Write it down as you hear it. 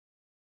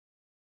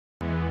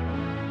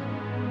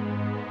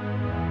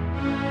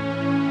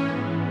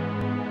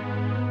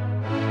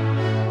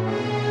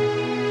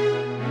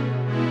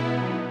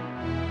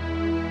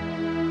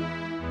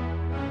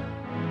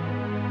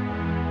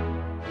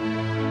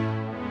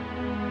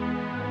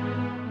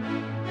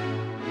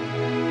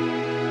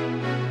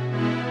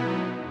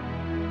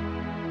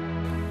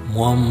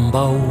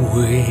mwamba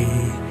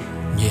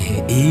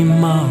wenye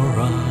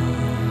imara,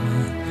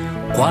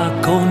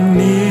 kwako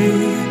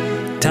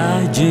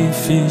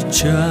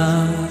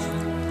nitajificha,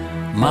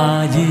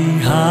 maji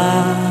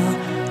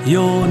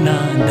hayo na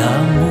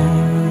damu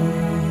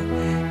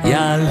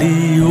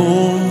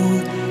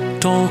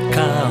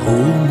yaliyotoka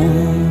humu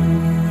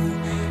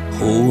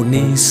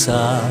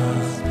hunisafi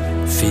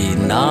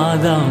na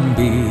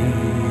dhambi,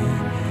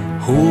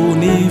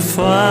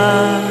 hunifanya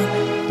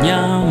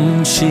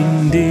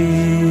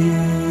mshindi.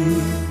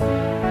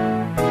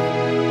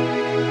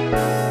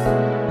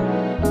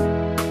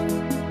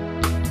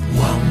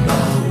 Mwamba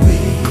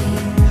wenye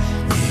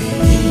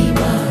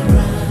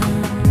imara,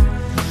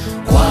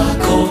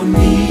 kwako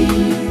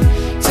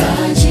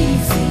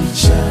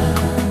nitajificha,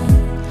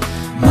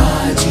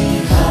 maji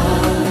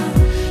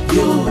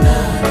hayo na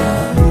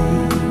damu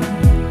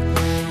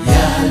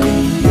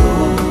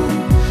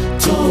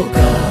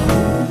yaliyotoka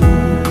humu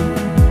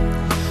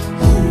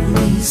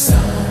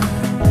hunisafi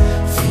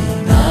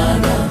na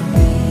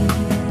dhambi,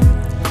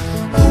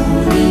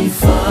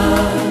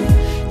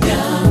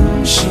 hunifanya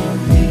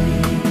mshindi.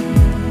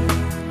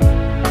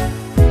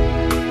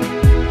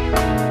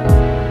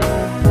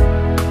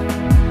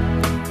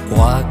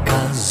 Kwa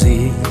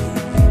kazi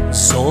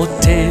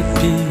zote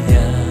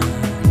pia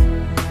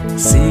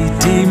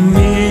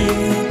sitimizi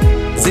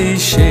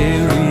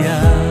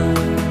sheria,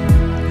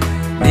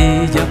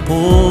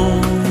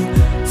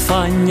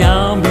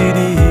 nijapofanya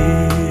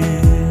bidii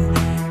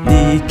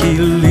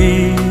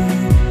nikilia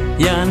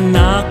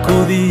na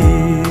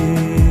kudhii,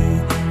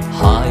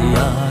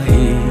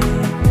 hayaishi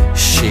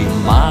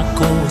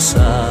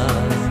makosa,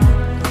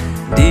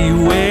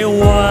 ndiwe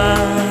wa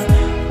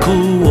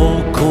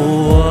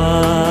kuokoa.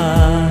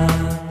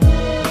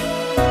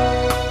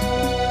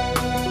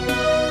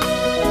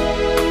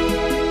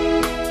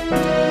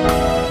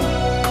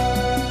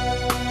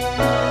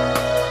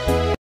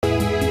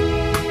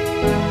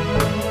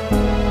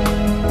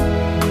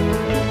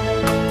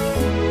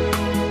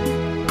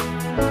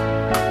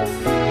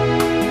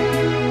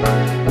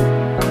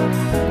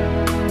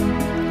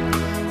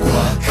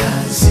 Kwa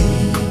kazi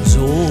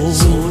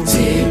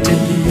zote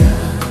pia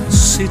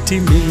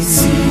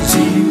sitimizi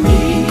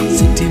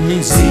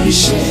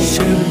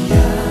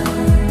sheria,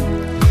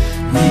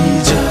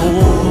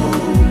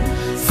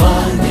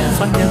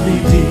 nijapofanya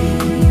bidii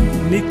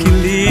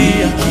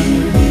nikilia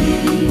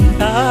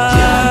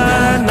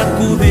na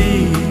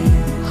kudhii,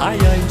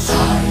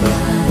 hayaishi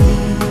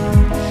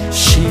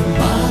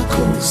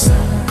makosa,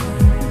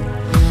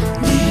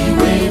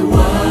 ndiwe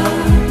wa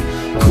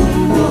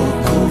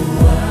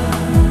kuokoa.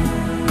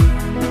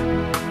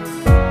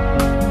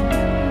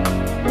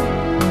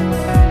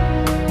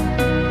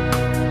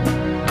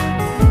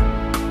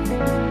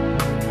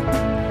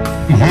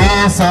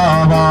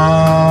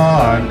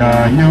 Sabanda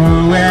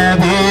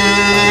nyuebi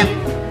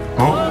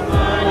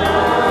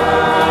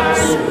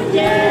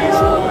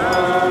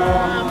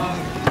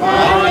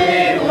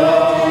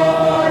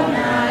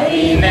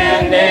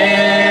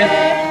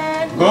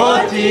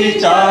goti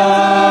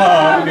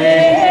chame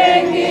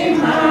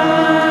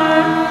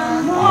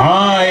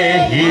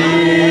maehi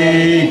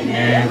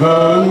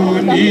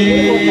negoni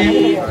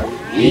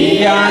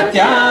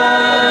iatya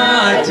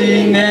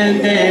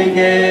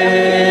chinendenge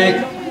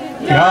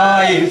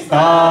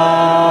Kaisa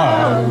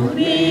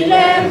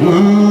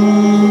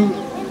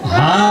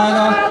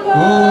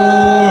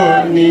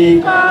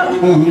Hagakoni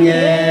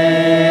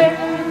Unge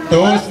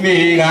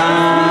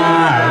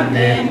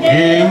Tosmigane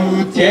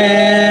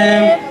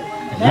Eutem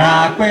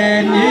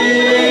Yakweni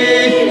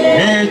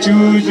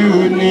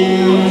Echujuni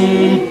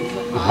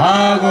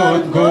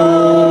Hagotgo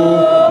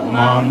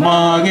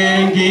Mama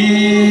Gengi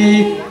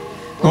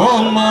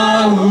Koma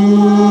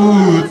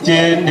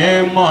Utene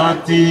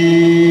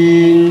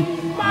Matin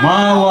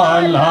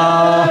Mawala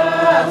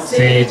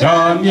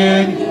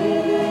Sejamyen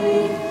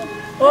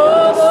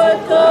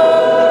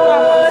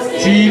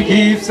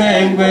Sikip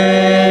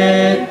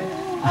Sengwet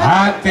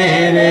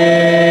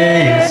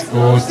Hakteres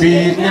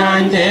Kosit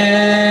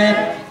Nyanjet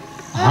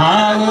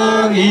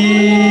Hagungi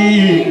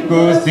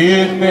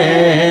Kosit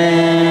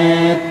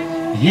Met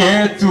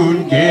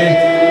Yetunke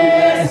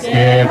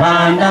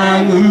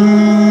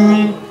Skebandangum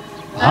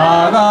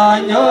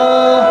Haganyo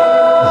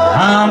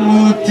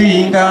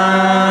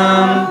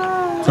Hamutingam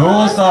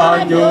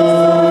Tosanyo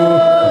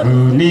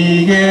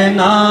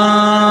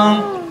Runigenam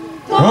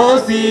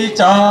Tosi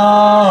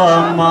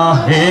Chama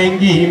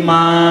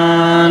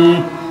Hengiman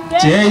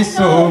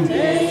Jesu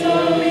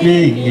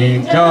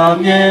Minging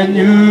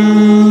Jamyenyu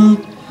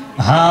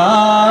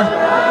Har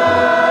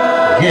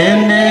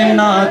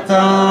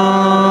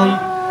Genenatam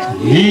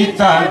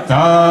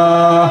Itata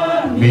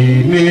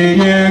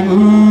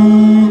Mimiyengu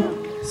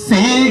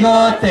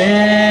Sigote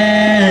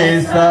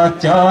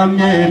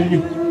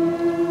Sakchamyenyu.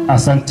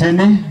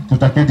 Asanteni,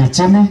 tutaketi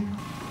chini.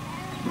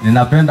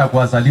 Ninapenda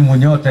kuwasalimu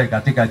nyote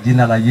katika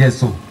jina la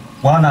Yesu.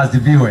 Bwana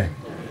asifiwe.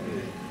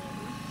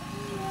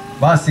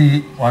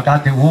 Basi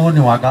wakati huu ni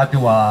wakati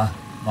wa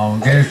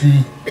maongezi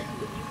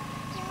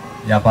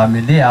ya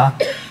familia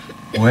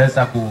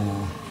kuweza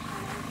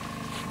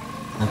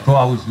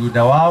kutoa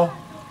ushuhuda wao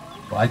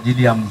kwa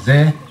ajili ya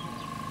mzee,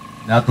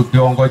 na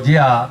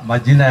tukiongojea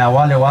majina ya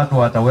wale watu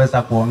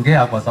wataweza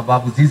kuongea, kwa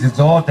sababu sisi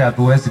zote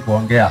hatuwezi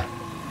kuongea.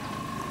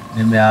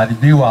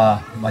 Nimeharibiwa,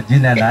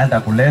 majina yanaenda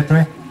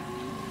kuletwe,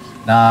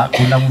 na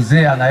kuna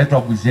mzee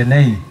anaitwa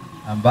Bushenei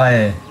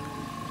ambaye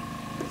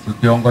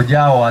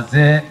tukiongojea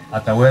wazee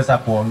ataweza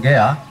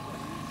kuongea.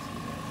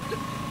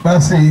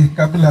 Basi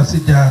kabla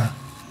sija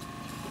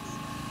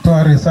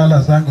toa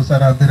risala zangu za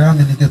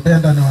rambirambi,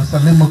 ningependa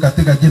niwasalimu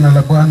katika jina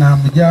la Bwana.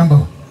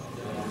 Mjambo.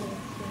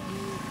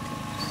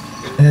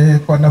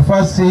 Kwa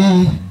nafasi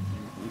hii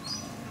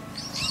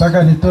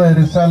nataka nitoe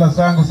risala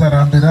zangu za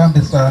rambirambi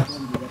za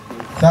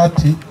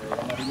dhati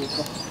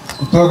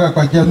kutoka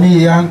kwa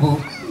jamii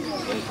yangu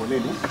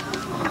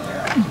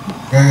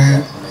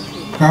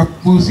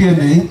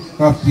Kapusieni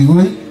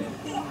Kapigwe,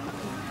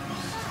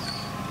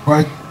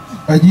 kwa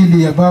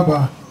ajili ya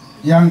baba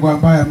yangu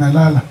ambaye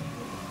amelala.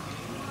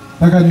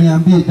 Nataka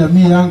niambie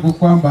jamii yangu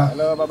kwamba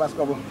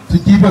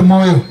tujipe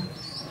moyo.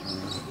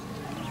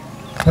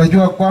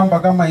 Tunajua kwamba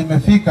kama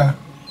imefika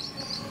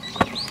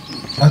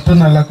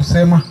hatuna la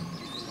kusema.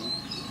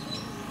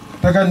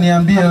 Nataka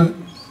niambie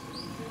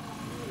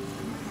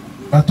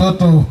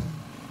watoto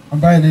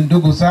ambaye ni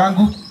ndugu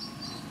zangu,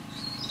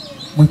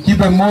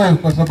 mjipe moyo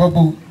kwa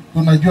sababu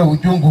tunajua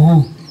ujungu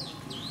huu.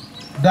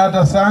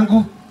 Dada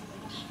zangu,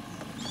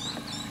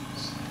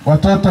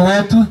 watoto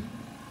wetu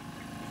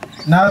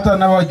na hata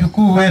na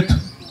wajukuu wetu,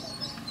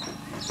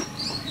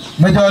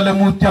 mejole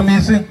mutya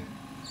misi,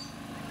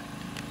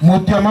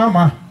 mutya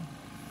mama,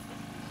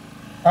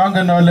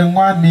 ange nole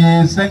ngwan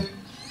misi,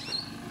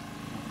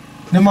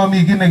 ni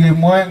mami ginege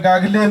moe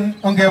ngagilen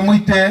onge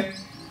muite,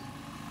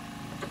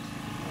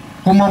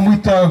 kuma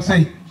muite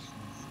oksei,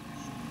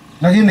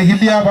 lakini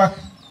giliabak,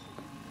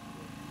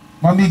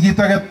 mami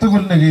kita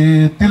getugul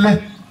nege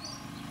tile,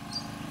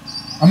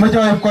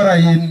 amejoib kora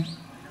yin,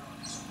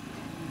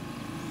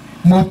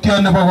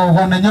 mutya nebo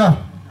kokone nyo,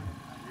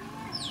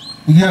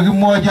 igia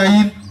kimoja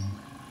yin,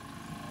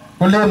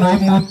 kole no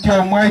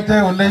mutya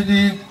mwaite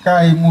kole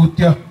kai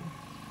mutya.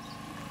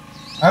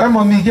 Ara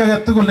mami kia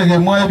getugul nege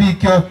moe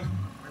bikyo,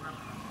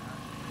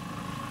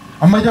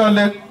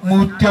 amejole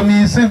mutya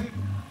misi.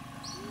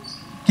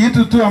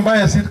 Kitu tu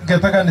ambaye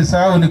singetaka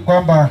nisahau ni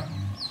kwamba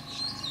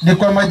ni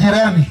kwa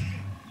majirani.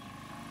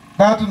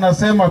 Bado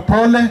nasema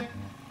pole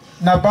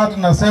na bado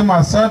nasema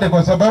asante,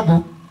 kwa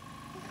sababu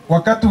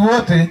wakati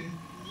wote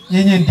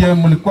nyinyi ndio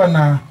mlikuwa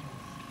na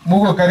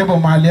muko karibu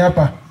mahali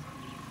hapa.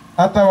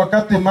 Hata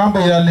wakati mambo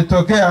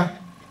yalitokea,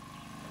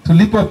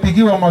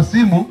 tulipopigiwa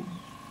masimu,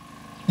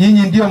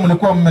 nyinyi ndio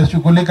mlikuwa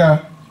mmeshughulika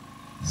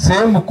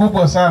sehemu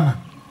kubwa sana.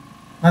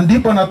 Na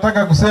ndipo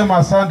nataka kusema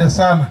asante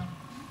sana.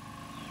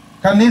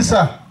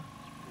 Kanisa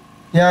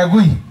ya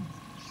Agui,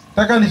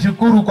 nataka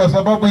nishukuru kwa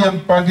sababu ya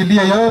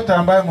mpangilio yote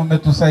ambayo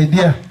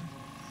mmetusaidia.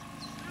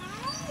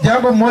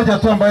 Jambo moja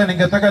tu ambayo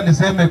ningetaka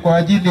niseme kwa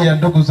ajili ya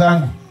ndugu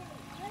zangu.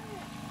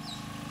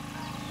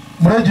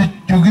 Mreju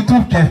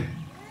jugitupche,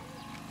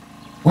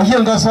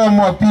 ujenga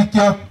Samoei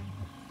pikyo.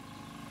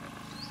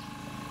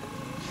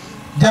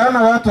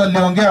 Jana watu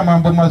waliongea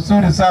mambo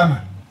mazuri sana.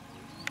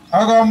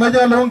 Aga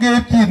meja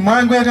longe kin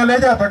mangwe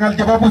kaleja tangal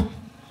jababu.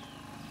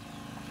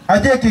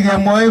 Aje kige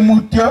moe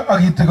mutyo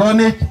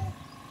akitigone.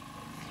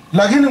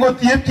 Lakini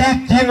ngotieti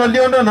jingo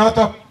liondo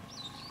noto.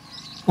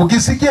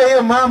 Ukisikia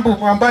hiyo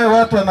mambo ambayo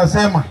watu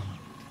wanasema,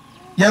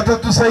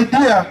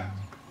 yatatusaidia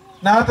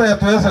na hata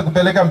yatuweza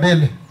kupeleka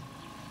mbele.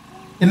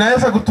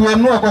 Inaweza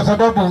kutuenua kwa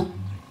sababu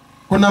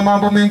kuna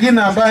mambo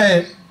mengine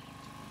ambaye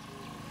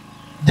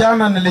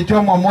jana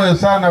nilichomwa moyo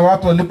sana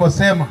watu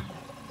waliposema.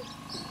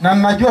 Na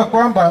najua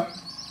kwamba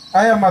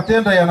haya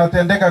matendo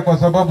yanatendeka kwa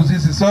sababu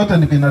sisi sote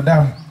ni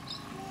binadamu.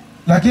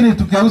 Lakini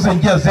tukeuze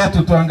njia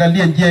zetu,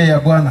 tuangalie njia ya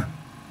Bwana.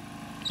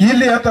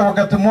 Ili hata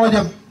wakati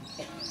mmoja,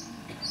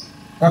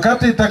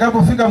 wakati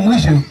itakapofika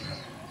mwisho,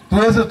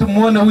 tuweze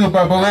tumuone huyu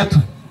baba wetu.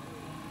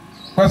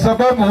 Kwa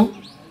sababu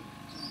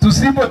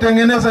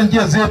tusipotengeneza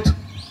njia zetu,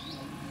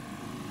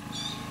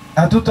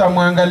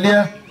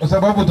 hatutamwangalia, kwa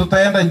sababu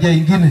tutaenda njia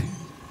ingine.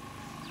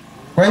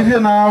 Kwa hivyo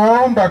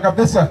nawaomba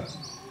kabisa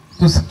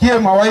tusikie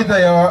mawaidha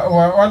ya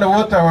wale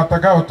wote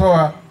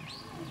watakaotoa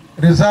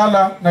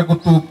risala na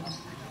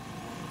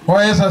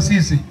kutuweza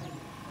sisi.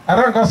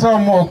 Aranga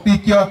Samoei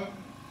pikyo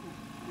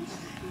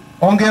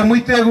onge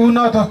muite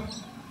gunoto.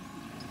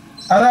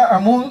 Ara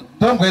amu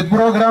tomgoit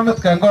programet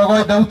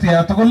kangogoy dauti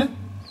atugul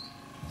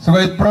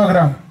sugoit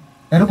program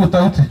erubu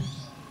tauti.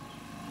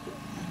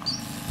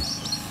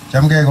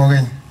 Chamge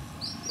gogeny.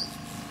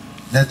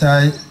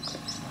 Netai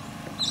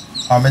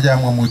ameja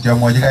mutyo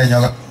mojiga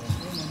nyoga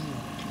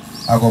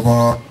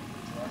agobo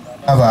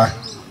aba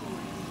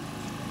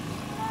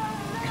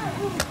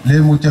le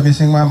mutyo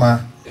mising mama,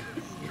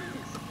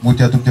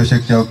 mutyo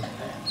tupchoshek chok,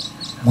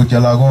 mutyo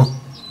lagok,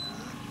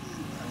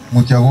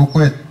 mutyo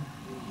kokwet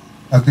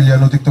ak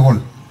tilyanutik tugul.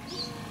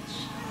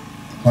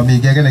 Mami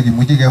kiy age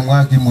nekimuchi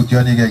kemwa,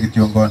 kimutyonigei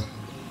kityongon.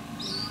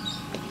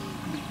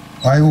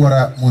 Aibu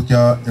kora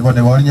mutyo nebo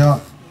nebornyo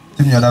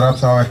timnyon arap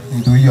sawe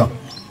ing tuiyo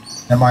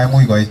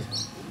nemaimuch koit.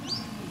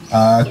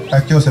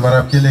 ak Joseph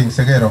Arap Killing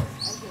Segero.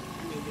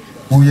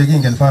 Kuye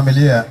kingen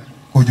familia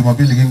ko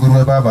Jumapili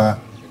kingurue baba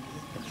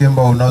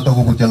kembo noto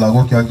kubutya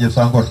lagok kyok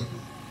chepsangor.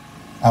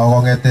 Ako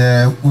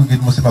kongete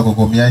wikit musima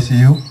kokomi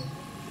ICU.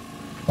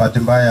 Bahati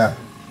mbaya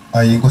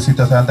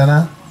ingosita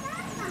santana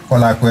ko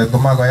lakwet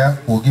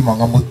komakoya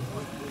kokimong amut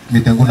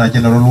miten kuna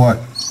general ward.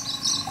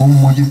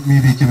 Kumuji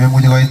mi biik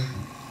chememuchi koit.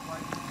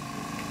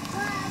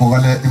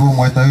 Kokale ibu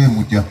mwaitoe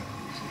mutyo.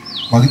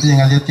 Makitinye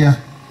ng'al tya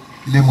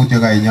ile mutyo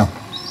kainyo.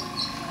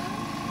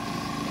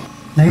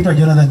 Naitwa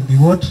Jonathan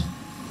Biwot,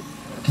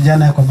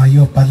 kijana kwa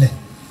Mayo pale.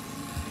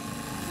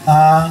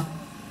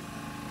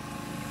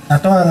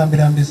 Natoa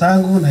rambirambi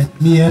zangu na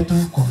jamii yetu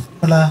kwa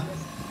ujumla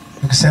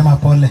tukisema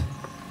pole.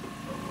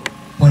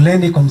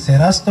 Poleni kwa mzee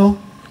Erasto,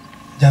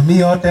 jamii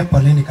yote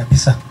poleni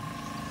kabisa.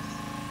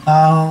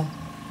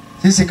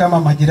 Sisi kama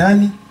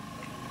majirani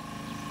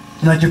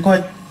tunachukua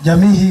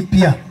jamii hii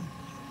pia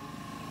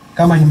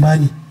kama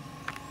nyumbani.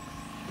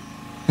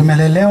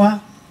 Tumelelewa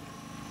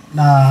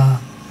na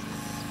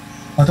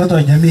watoto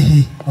wa jamii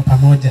hii kwa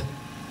pamoja.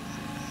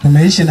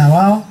 Tumeishi na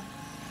wao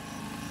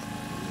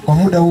kwa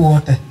muda huu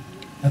wote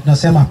na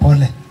tunasema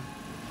pole.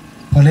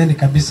 Poleni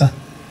kabisa.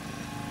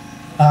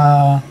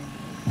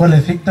 Pole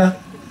Victor,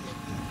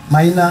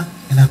 Maina,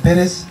 na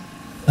Perez,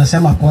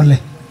 tunasema pole.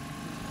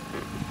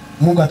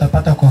 Mungu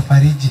atapata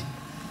kuwafariji.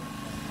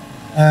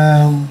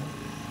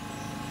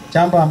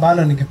 Jambo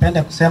ambalo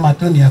ningependa kusema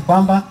tu ni ya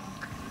kwamba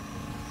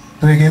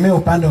tuegemee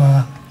upande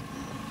wa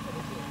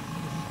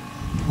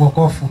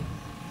wokovu.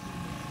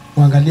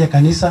 Tuangalie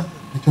kanisa,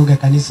 tuchunge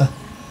kanisa.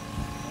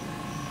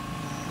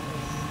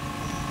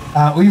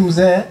 Huyu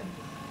mzee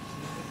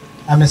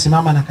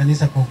amesimama na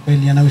kanisa kwa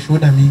ukweli, ana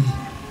ushuhuda mingi.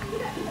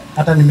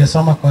 Hata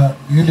nimesoma kwa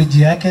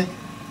eulogy yake.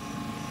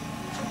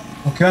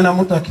 Ukiona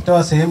mtu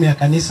akitoa sehemu ya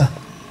kanisa,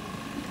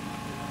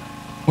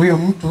 huyo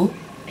mtu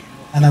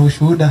ana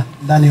ushuhuda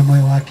ndani ya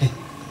moyo wake.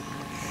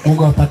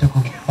 Mungu apate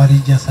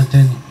kufariji.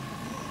 Asanteni.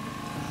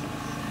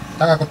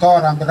 Nataka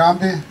kutoa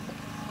rambirambi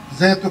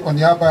zetu kwa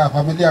niaba ya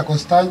familia ya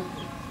Kostany.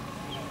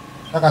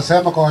 Nataka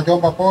sema kwa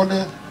wajomba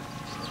pole,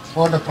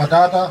 pole kwa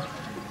dada,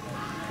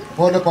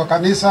 pole kwa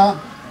kanisa,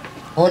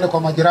 pole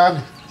kwa majirani.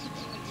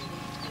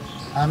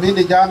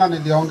 Amini jana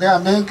niliongea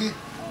mengi.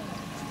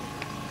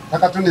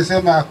 Nataka tu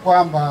niseme ya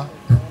kwamba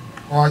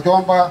kwa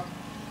wajomba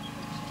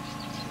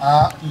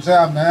mzee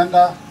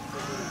ameenda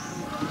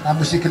na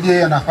mshikilie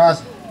hiyo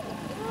nafasi.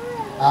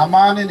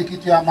 Amani ni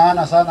kitu ya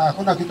maana sana.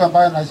 Hakuna kitu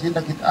ambayo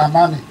inashinda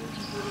amani.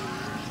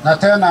 Na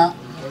tena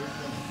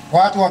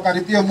watu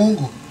wakaribie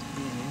Mungu.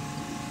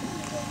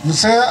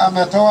 Mzee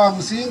ametoa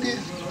msingi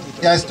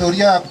ya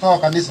historia ya kutoa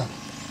kanisa.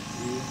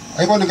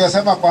 Kwa hivyo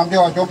ningesema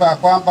kuambia wajomba ya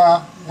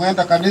kwamba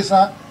muende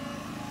kanisa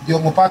ndio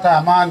mupata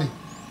amani.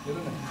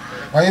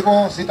 Kwa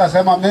hivyo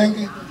sitasema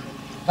mengi.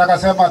 Nataka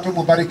sema tu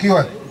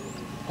mubarikiwe.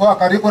 Kwa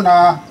karibu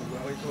na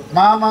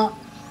mama,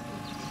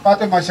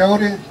 pate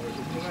mashauri.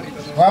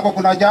 Wapo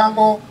kuna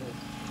jambo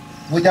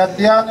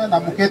mujadiliane na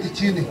muketi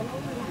chini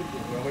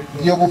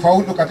ndio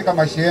mfaulu katika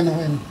maisha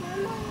yenu.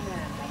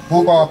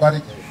 Mungu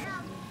awabariki.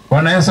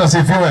 Bwana Yesu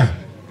asifiwe.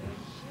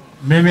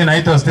 Mimi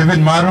naitwa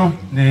Stephen Maru,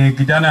 ni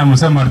kijana ya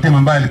mzee Martin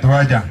ambaye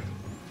alituacha.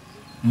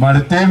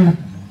 Martin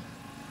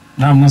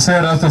na mzee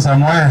Erastus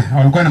Samoei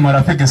walikuwa ni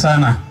marafiki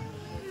sana.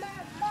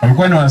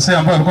 Walikuwa ni wasee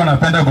ambao walikuwa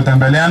wanapenda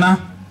kutembeleana,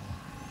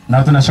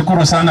 na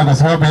tunashukuru sana kwa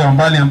sababu ya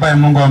umbali ambaye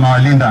Mungu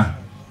amewalinda.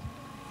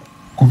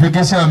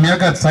 Kufikisha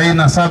miaka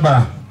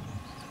 97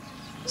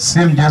 si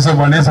mchezo.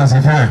 Bwana Yesu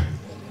asifiwe.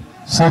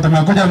 So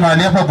tumekuja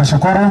mahali hapa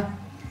kushukuru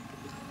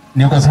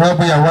ni kwa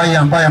sababu ya wai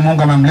ambaye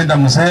Mungu amemlinda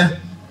mzee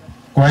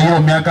kwa hiyo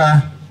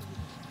miaka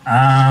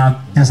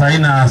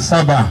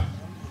 97.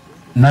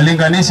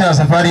 Nalinganisha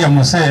safari ya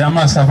mzee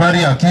ama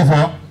safari ya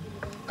kifo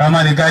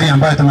kama ni gari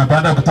ambayo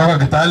tumepanda kutoka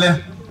Kitale.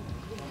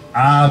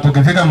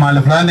 Tukifika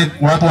mahali fulani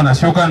watu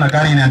wanashuka na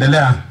gari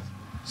inaendelea.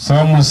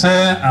 So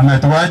mzee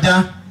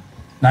ametuacha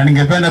na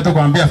ningependa tu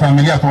kuambia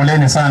familia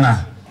poleni sana.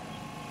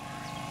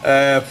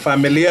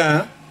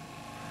 Familia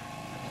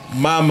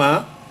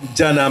mama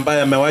jana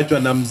ambaye amewachwa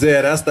na mzee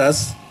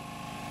Erastus,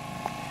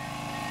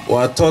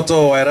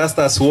 watoto wa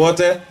Erastus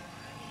wote,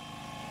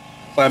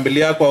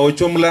 familia kwa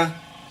ujumla,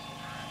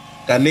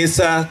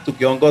 kanisa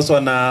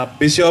tukiongozwa na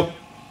bishop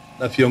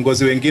na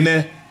viongozi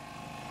wengine,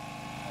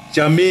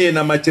 jamii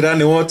na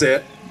majirani wote,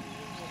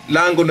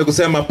 langu ni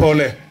kusema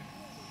pole.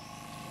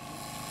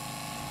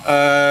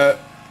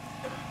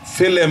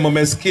 Vile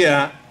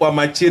mmesikia kwa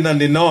majina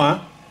ni Noah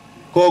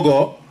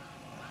Kogo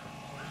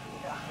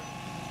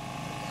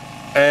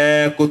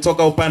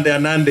kutoka upande ya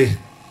Nandi.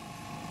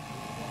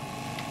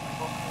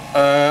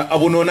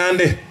 Abuno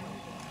Nandi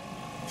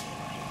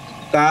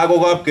kago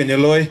gap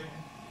kenyeloi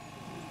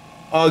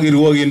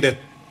agirwogindet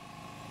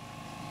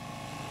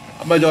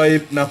amajoy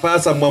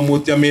nafasa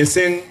mamutya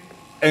mising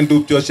en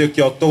tupchosyek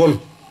kyok tugul.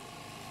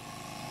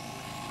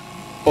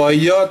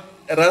 Boyot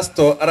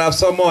Erasto arap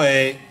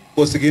Samoei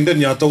kosigindet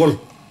nyo tugul.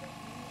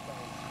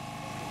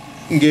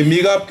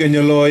 Ngemi kap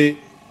kenyeloi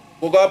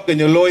ko kap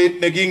kenyeloi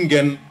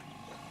nekingen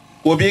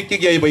ko biik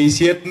chekiyai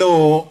boisiet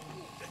neo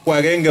ko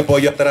agenge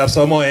boyot arap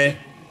Samoei.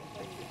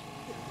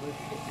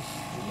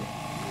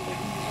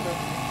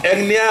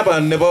 Eng niaba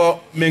nebo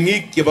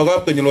meng'ik chebo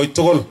kapkenyeloi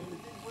tugul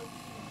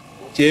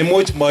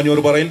cheimuch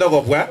manyor boroindo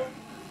kobwa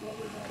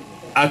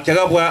ak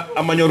chekabwa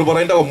amanyor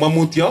boroindo komwa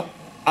mutyo,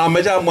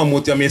 ameche amwa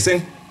mutyo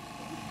mising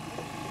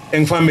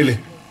eng family.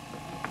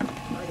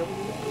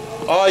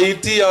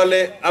 Aiti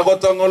ale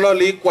akot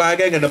ang'ololi kwa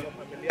agenge nebo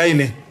familia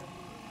ini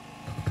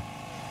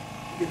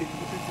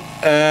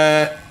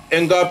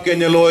eng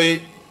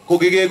kapkenyeloi ko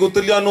kikeku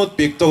tilyanut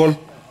biik tugul.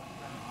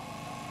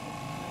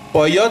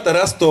 Boiyot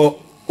Erasto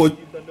ko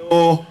chito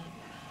neo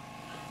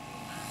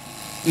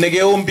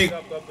nekeum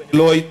biikab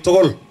kapkenyeloi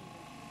tugul.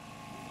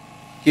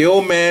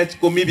 Keumech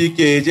komi biik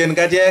cheechen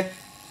kachek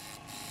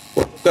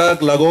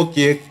ak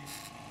lagokyik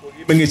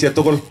kokimeng'ishe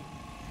tugul.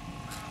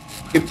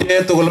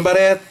 Kipchee tugul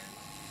mbaret.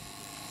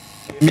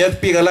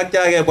 Miet biik alak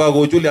chakebwa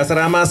kou Julius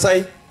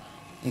Ramasai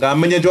nga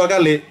menye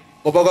Chwakali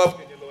kobo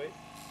kapkenyeloi.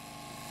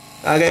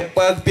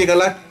 Kakebwa ak biik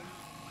alak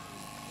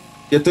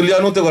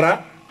chetulyonutik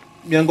kora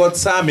mi angot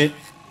Sami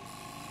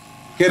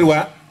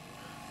Kerwa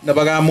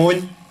nebo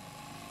Kamuny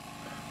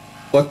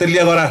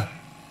kotilya kora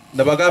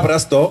nebo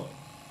Kaprasto.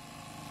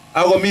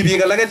 Ako mi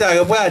biik alak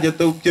chakebwa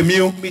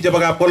chemiu, mi chebo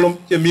Kapkolum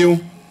chemiu.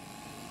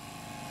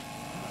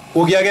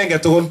 Ko ki agenge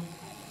tugul.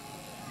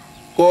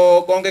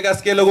 Ko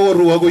kongekas kele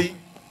koru akoi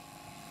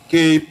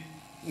keib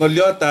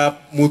ng'oliotab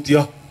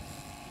mutyo.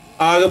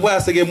 Akebwa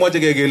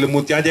sikemwochigei kele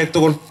mutyo achek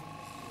tugul.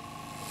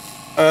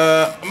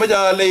 Amache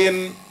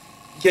alein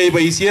kiyai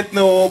boisiet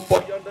neo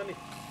boyondoni.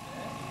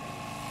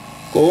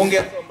 Kou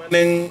ngesoman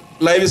eng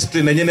live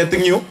stream nenyinet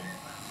eng yu,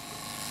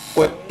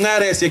 ko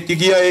mung'aresiek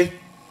chekiyoe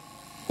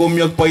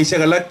komi ak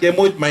boisiek alak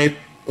chemuch mait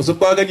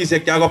kosubkei ak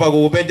kenyisiek chakoba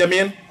kou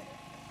Benjamin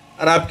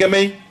Arap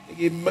Kemei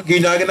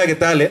kinyo akine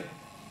Kitale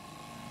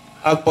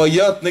ak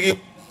boiyot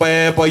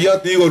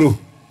nekikoru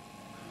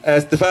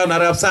Stefan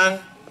Arap Sang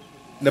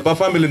nebo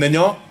family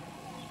nenyo.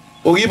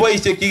 Ko ki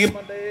boisiek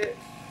chekimande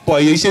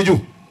boisioisiechu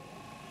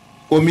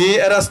komi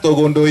Erasto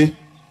kondoi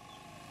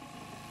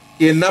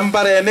kinam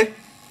mbarenik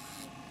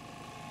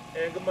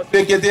eng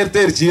komoswek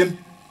cheterterchin,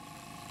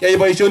 kiyai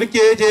boisionik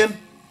cheechen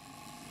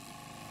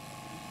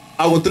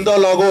ako tindoi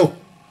lagok.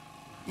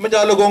 Mache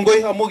ale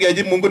kongoi amu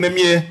keyachi Mungu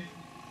nemie.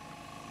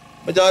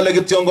 Mache ale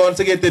kityongon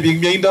siketebi eng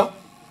mieindo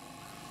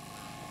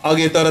ak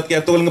ketoret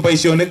kei tugul eng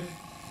boisionik.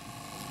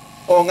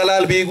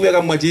 Ong'alal biik kou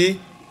yekamwa chi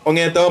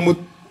kong'ete amut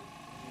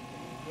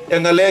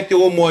eng ng'alek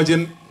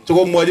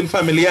chekomwochin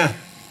familia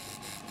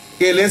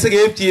kelen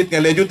sikeipchi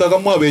ng'alechuto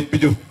kamwawech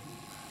bichu.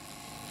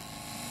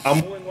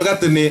 Amu eng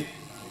wakati ni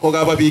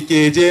kokaba biik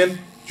cheechen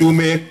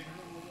chumek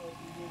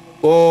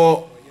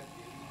ko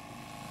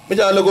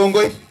mache ale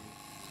kongoi.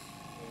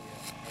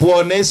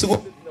 Bwone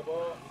sukul nebo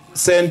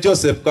St.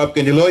 Joseph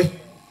Kapkenyeloi.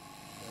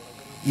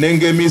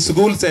 Nengemi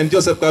sukul St.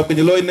 Joseph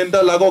Kapkenyeloi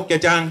nendo lagok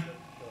chechang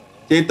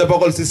cheite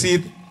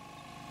 800.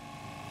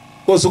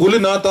 Ko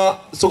sukulit noto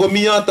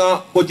sikomi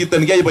yoto ko chito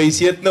nekiyai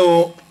boisiet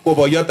neo ko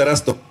boiyot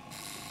Erasto.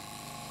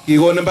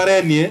 Kikon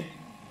mbarenyi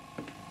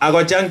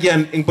ako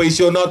changian eng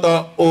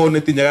boisionoto o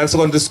netinye kak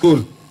secondary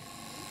school.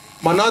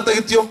 Manoto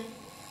kityo,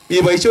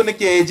 mi boisionik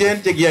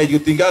cheechen chekiyai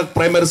kotinygei ak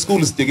primary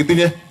schools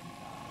chekitinye.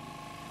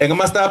 Eng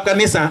komostab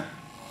kanisa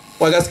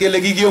wakas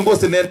kele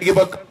kikiongozi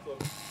nekibo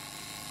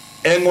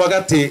eng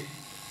wakati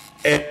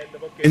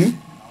nebo keny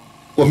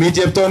komi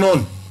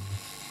cheptonon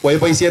koyai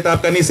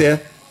boisietab kaniset.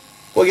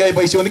 Ko kiyai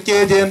boisionik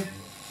cheechen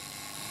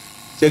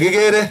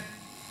chekikere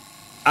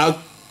ak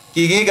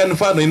kikikan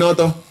mfano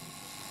inoto.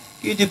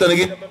 Ki chito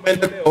nekichome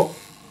maendeleo,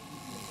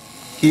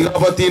 ki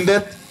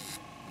kabatindet,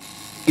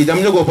 kicham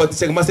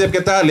nyokobotisie eng komostab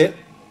Kitale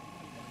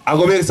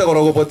ako bekse kora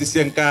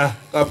kobotisie eng gaa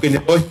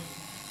Kapkenyeloi.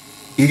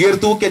 Kiker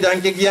tuguk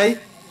chechang chekiyai,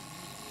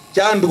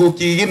 chang tuguk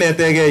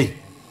chekikinetegei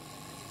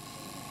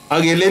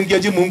ak kelen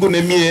kiyochi Mungu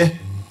nemie.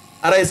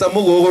 Ara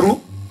isamu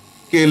kokoru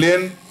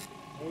kelen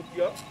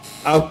mutyo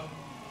ak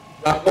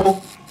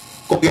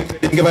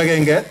koketebi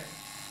kibagenge,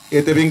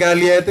 ketebi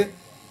kalyet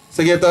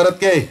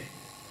siketoretkei.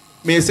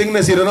 Mising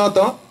nesire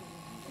noto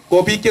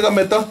ko biik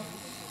chekameto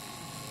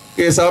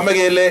kesome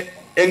kele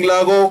eng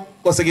lagok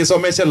ko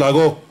sikisomeshe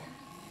lagok,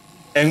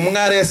 eng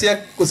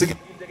mung'aresiek ko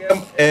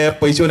sikikilchigei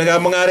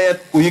boisionikab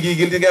mung'aret kou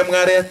yekikilchigei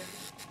mung'aret.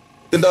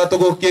 Tindoi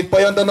tugukyik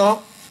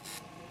boyondono,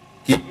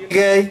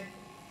 kikilgei,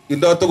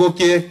 tindoi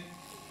tugukyik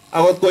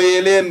akot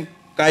koelen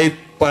kait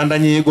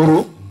bandanyi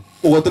koru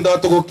kokotindoi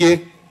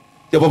tugukyik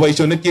chebo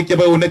boisionikyik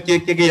chebo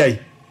eunekyik chekiyai.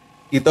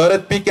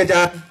 Kitoret biik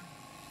chechang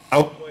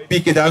ak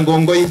biik chechang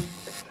kongoi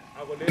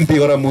akolen biik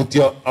kora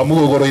mutyo amu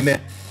kokoro ine.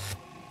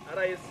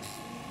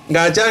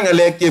 Nga chang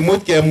ng'alek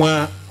chemuch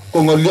kemwa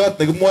ko ng'oliot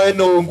nekimwoe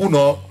neo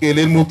nguno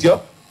kelen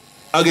mutyo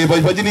ak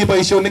keboibochini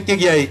boisionik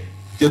chekiyai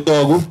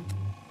chetogu.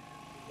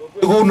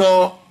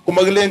 Kuno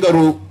kumakilen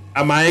karu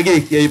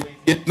amaege kiyai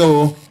boisiet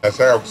neo.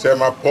 Nataka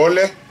kusema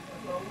pole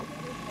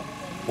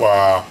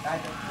kwa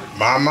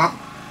mama,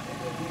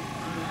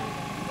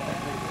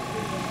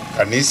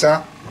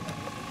 kanisa,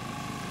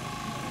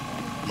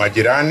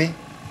 majirani,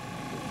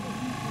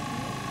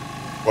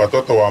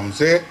 watoto wa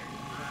mzee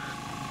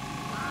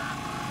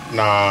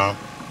na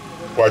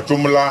kwa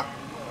jumla.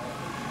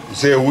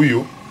 Mzee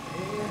huyu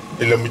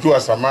nilimjua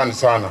zamani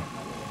sana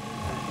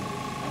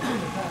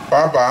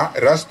Baba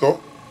Erastus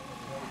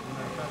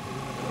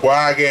ko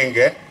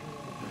agenge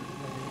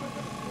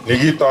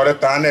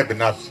nikitoret ane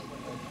binafsi.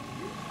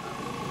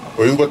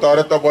 Ko ingo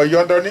toreto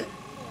boyondoni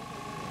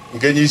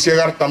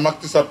ngenyisiek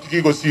 47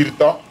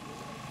 chekikosirto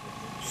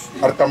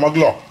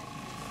 46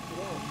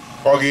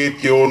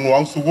 kokiit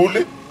keonwong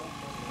sukul.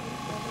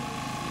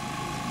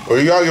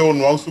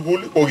 Kokikakeonwong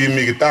sukul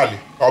kokimi Kitale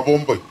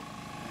Kabomboi.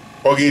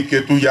 Kokiit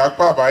ketuye ak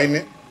baba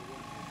ini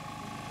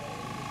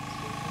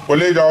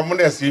kolecho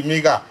amune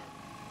simi gaa.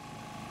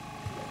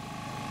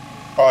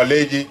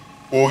 Aleji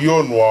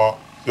kokionwo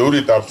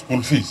seuritab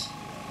school fees.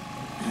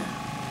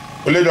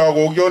 Kolecho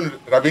kokion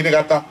rabinik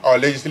ata?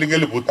 Aleji siling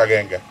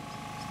 1,000.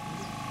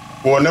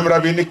 Konem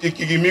rabinik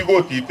chekikimi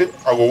kotit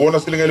ak kokono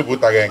siling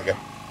 1,000.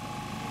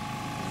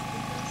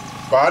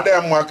 Baada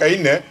ya mwaka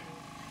ine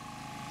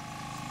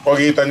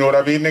kokitanyor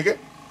rabinik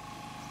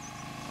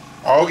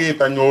ako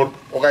kitanyor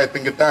kokait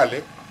ing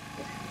Kitale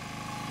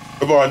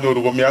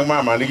ibanyoru komi ak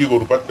mama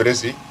nikikorubat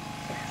beresi.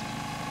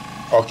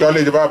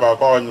 Akialeji baba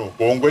konyo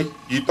kongoi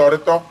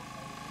kitoreto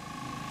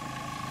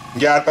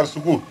ngiatar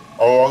sukul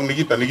awang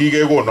nikita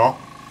nikikekono.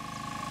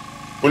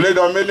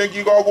 Kolecho melen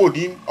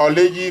kikakonin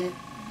alejin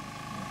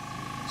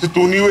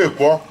situn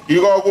iwekwo,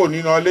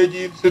 kikakonin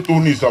alejin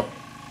situn isop.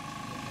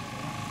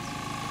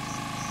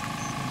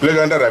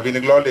 Kolecho ande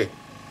rabinik lole,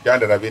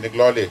 kiande rabinik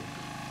lole.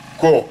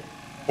 Ko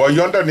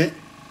boyondoni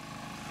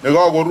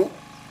nekakoru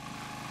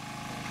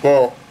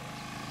ko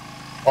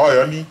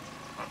ayoni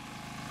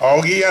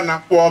ako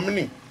kiyana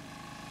koamining.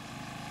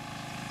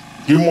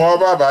 Kimwa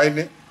baba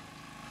ini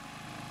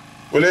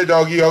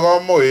kolecho kiyoko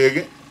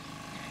moek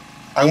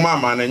ak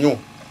mama nenyu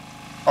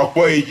ak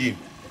boechin.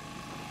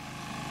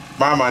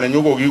 Mama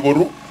nenyu ko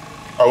kikoru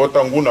ako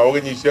tangun ako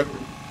kenyisiek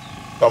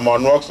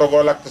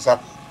 97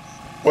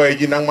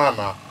 boechin ak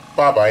mama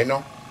baba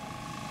ino.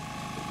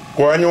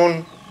 Ko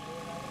anyun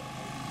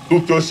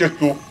tupchosiek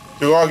chu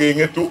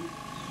chekakeng'etu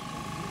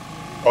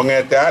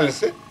kong'ete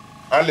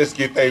Alice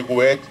kitai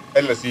kuwech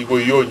LC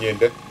koiyo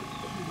inyendet.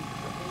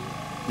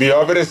 Mi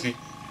yo Beresi,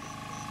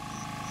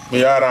 mi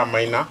yo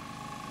Ramaina,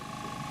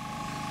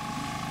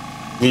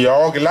 mi yo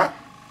Ogila,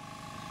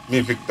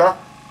 mi Victor,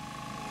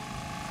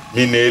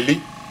 mi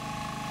Nelly,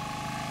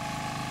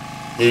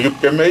 mi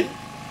Kipkemei,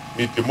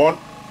 mi Timon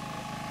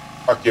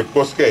ak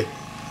Chepkoskei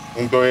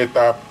ing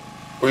toetab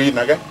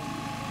koinage.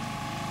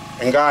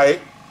 Ngae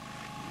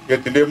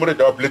ketinde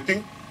muretab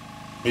Leting,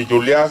 mi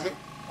Julius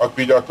ak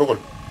bicho tugul.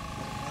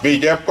 Mi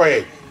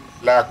Chepkoech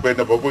lakwet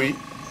nebo koi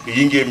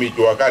kingemi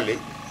Jua Kali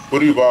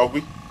koribo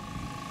akui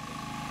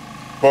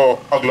ko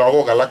ak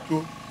lagok alak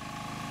chun.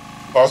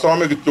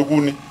 Kasome kityo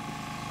kuni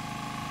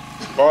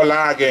ko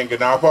la agenge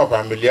nabo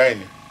familia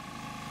ini.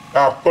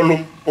 Kap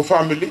kolum ko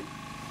family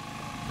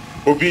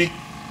ko biik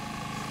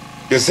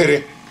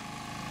kesere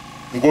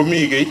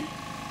ngomi kei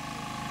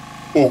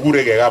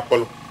okure kap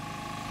kolum.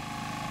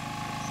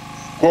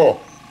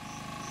 Ko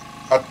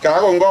at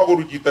kako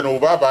ngakoru chito nebo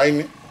baba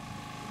ini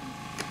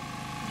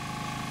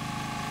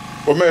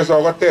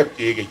komeso kotep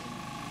chekei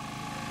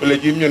kole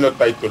chi miono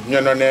title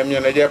miono ne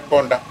miono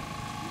chepkonda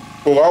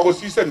ko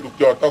kakosisen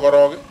tukchoto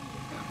korok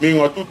mi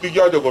ng'atutik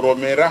choto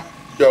koromen ra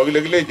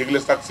chekile chekile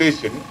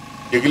succession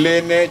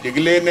chekile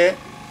ne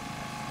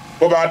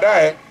ko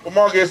baadaye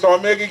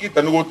komakesome ki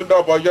kito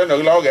nekotindoi boyot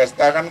nekile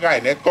kokestakan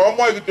kainet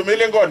komwoi kityo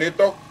melen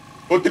konetok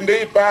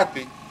kotindoi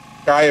party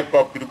kaep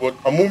kapkiripot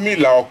amu mi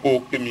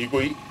lagok chemi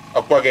koi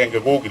ak agenge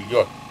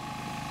kokiliot.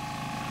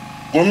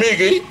 Komi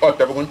kei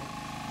oteb ng'ony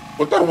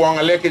kotarwo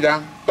ng'alek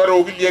chechang tare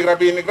okiliek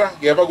rabinik ra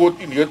keba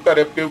kotini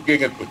ketare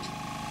keng'et buch.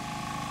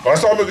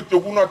 Kasome kityo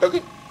kunotok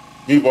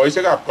mi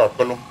boisiekab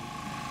kapkolum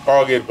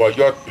kaker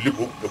boyot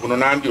Philipu nebunu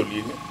Nandi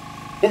olin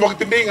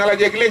komakitindoi ng'ala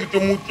chekilen kityo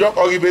mutyo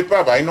akibet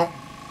baba ino.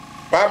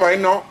 Baba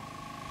ino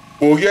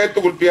kokiyoe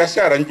tugul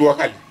biashara eng Jua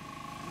Kali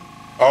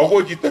ako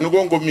ko chito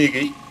nekongomi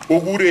kei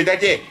kokurech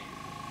achek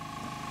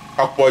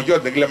ak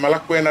boyot nekile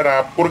Malakwet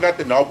arap kurgat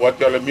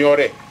neabwoti ale mi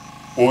oret.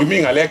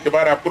 Kokimi ng'alek chebo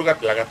arap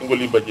kurgat lagat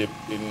ngolimbo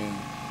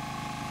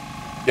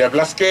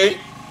Cheplaskei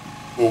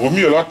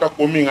kokomi olotok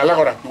komi ng'alek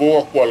kora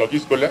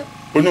chekokokwolokis kole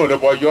konyone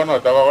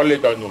boyonotok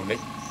akolecho nyone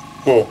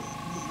ko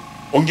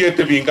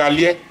ongetebi eng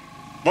kalyet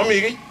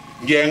mami kiy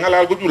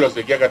ngeng'alal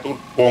kochulokse kiy age tugul.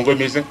 Kongoi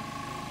mising.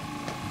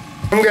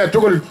 Chamgei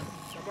tugul.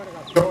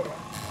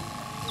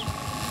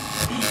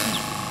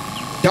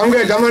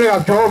 Chamgei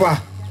chamanikab Jehova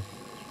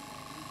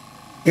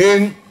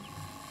en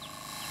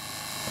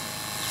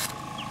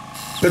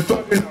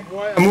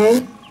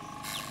amu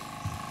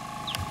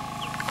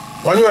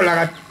wanyo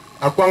lagat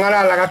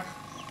akwangala lagat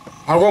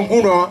ako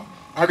nguno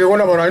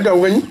akekona boroindo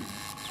ukeny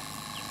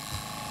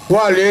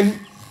walen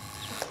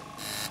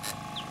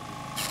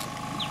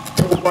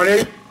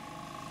tukubone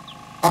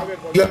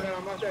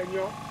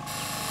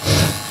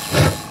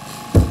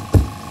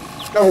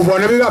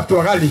takubone biikab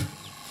Jua Kali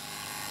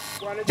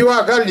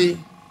Jua Kali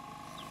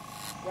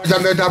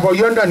chametab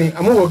boyondoni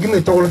amu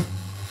kokimi tugul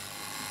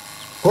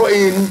ko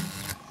in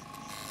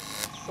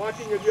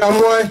matinye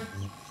biamwoe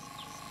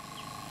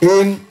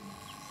in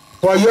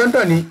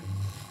boyondoni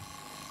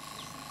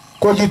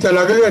ko chito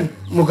nekilen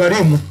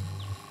mkarimu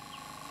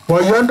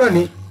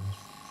boyondoni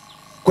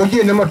ko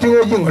chi ne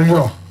matinge chi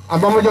ngolyo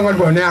amba mo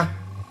ngolyo ne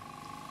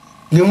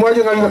ni mo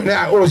ngolyo ne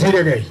o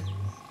sire ge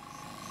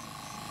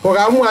ko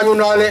ga mu anyu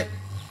nole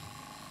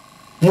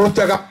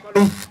mutaga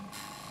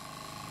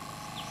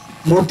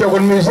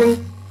mutagon mising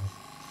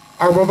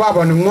abo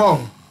baba ni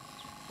ngong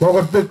ko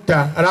ko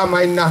pikta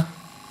ramaina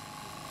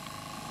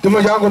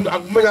timo jango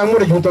mo jango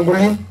de jutang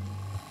golin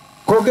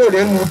ko ge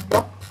den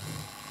mutta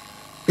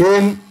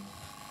en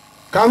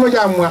kamo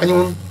jamu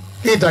anyu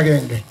kita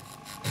genge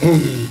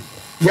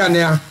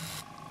ya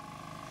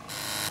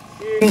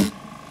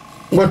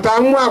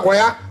ngotamu ako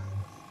ya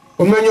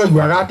umenyo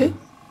jwagati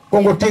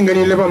kongo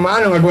tingeni leba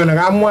maana ngadwana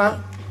gamwa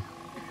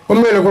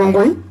umele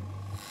kongo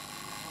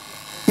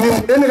ni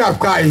dene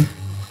gafkai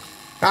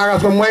kaga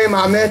so moy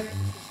mamet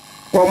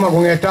ko ma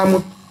ko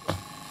ngetamu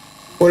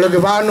ole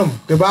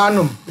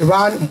gebanum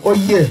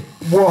oye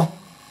bo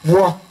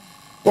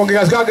ko ngi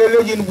gasga ge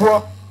lejin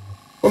bo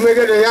ko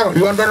mege de ya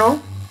yondono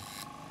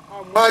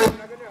amani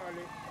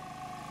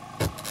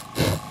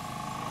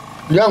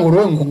yang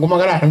urung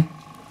ngomagaran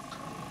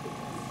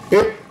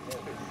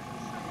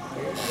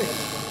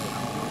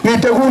ni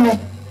teguni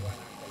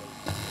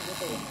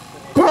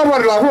ko war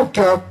la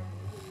hokka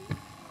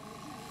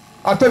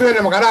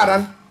atebene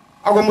magararan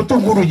ago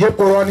mutunguru je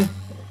koroni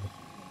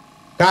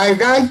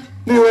gai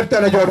ni werta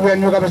na jorwen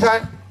nyu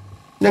kabisa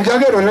ne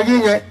gagero ne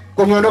ginye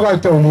ko nyono ga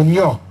to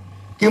munyo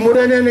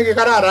kimurene ne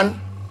gararan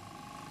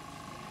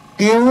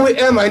kiu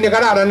ema ni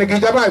gararan ne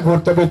gijabai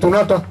porta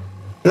betunato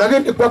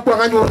lagi kwa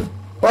nganyu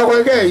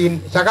kwa ge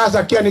in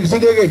sakasa kia ni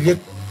sigege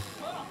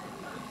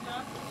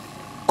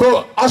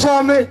ko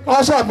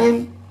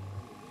asamin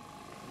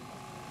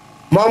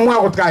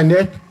mamwa ko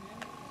kainet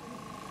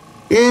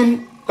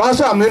in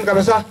kasamin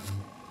kabisa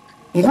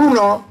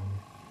nguno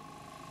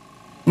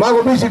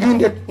mago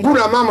bisiginde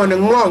nguna mama ne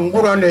ngong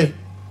nguno ne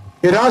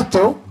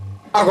Erastus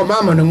ako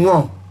mama ne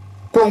ngong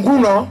ko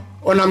nguno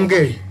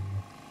onamge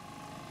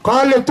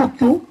kale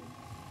tukyu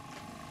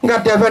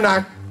ngate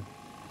bana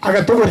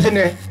aga tukur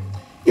sine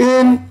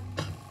in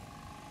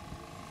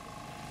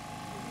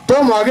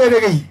to magere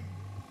gi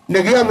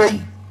ne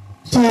giame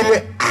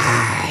sile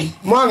ai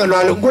manga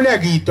lo ngune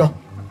gito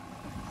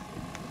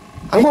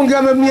angon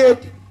giame miet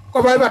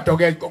ko bai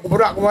batoge ko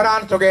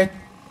buran toge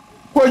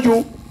ko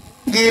ju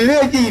gile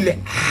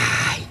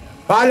ai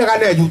bale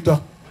kane juto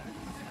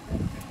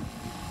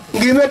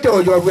ngime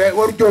to jo we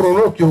wor joro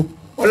no kyo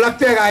o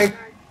lakte gai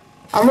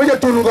amoja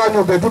tunu ga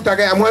no be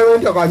tutage amoy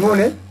wonjo ga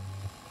nyone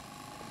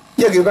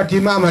yegi ga ti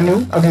mama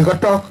nu agi ga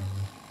tok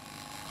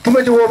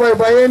kuma jo bai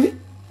bai ni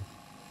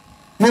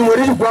ni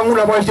wori ju kwangu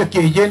na bai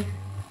chekeje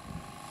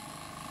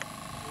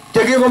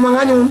tege ko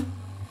manganyu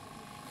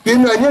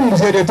kina nyen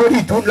msere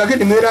tori tu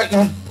lakini mera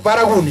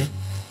baraguni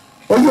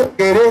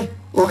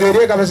o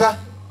gere kabisa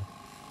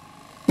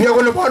ni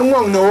ko le par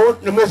ngong no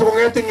ne me so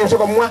ngeti ni so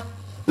ko mwa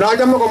na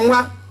jam ko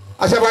mwa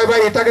asa bai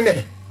bai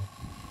tagne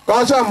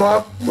ka sa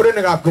mo mure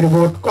ne ga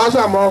kirbo ka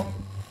sa mo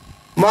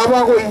ma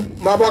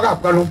ba ga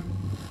kalu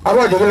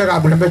aba jo le ga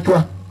bule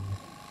betwa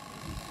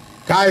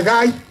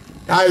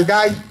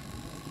kai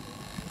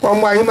ko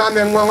mwa ima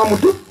me ngong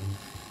mutu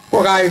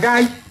ko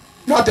kai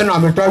no te na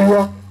me to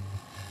yo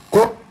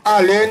ko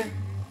alen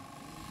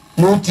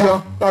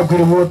mutio ka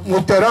kirbo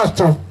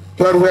muterasto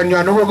torwen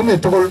ya no ko me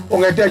to ko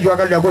ngete jo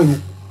ga da ko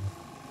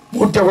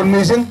mutta kon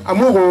mising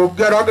amugo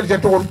gero ga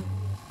jetun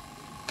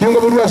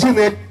kingo buru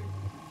asimet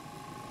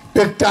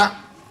pekta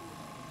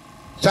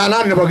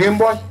sana ne bagem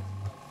boy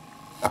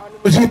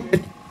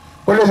asimet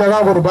ko le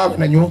saga ko ba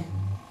na nyu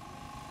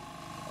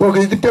ko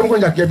gi tem ko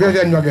jakke be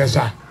sen no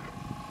gesa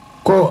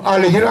ko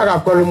ale hira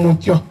ga ko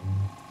mutio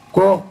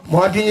ko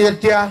moti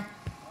yetia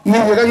ni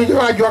ga ji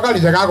jo ga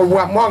le saga ko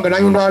wa mo ngana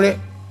nyu ndole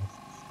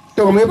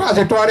to ko me ba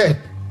se tore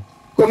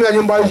ko me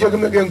nyu ba jo ke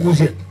me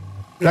nguse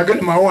la gel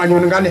ma wa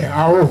nyu ngane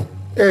awo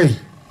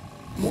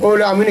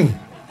ola amini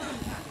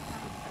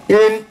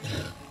in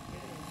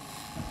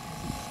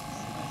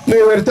me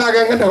werta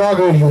ga ngata ga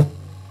go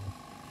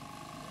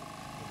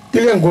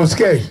kilen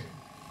goske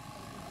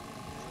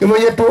kimo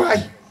yetu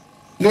ai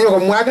ni ko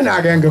mwa ga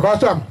na genge ko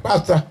so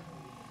pasta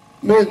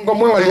me ko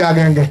mwa wali ya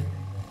genge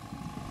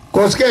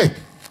goske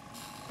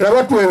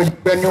raba tu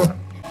benyo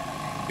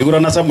igura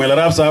na Samuel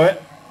Arap Sawe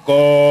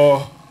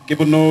ko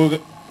kipunu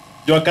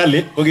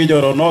jokali ko gi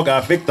joro no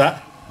ga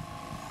Victor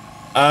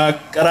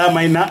ak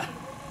Ramaina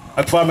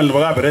ak family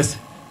baga beres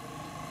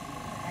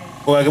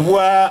ko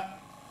akibua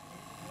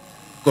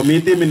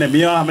komiti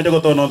minemia ameje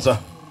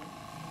kotononsa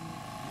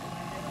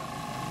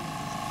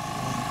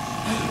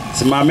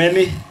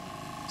simameni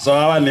so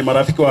hawa ni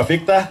marafiki wa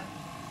Victor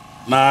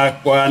na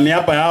kwa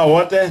niaba yao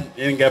wote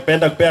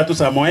ningependa kupea tu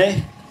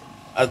Samoei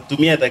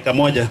atumie dakika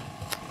moja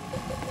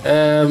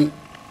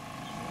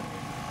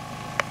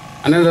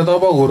anenda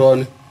toba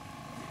guroni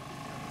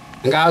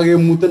ngage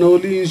mutena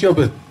oli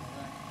shopet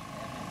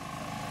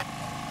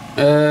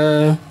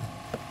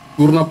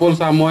Gurna Paul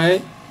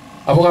Samoei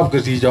apa kap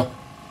kesijo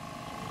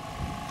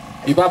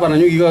iba pa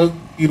nanyu giga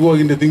kirwo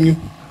ginde tingu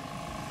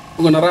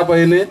ngana rapa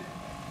ene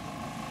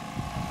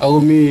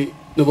aku mi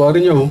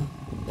nebari nyahu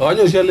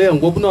Anyo shale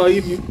ngop na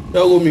imi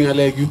ya go mi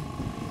ngale yu.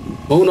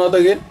 Ko na ta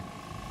ge.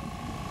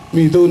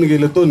 Mi to ni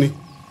gele to ni.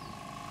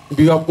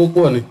 Bi ap ko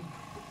ko ni.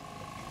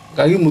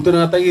 Ka gi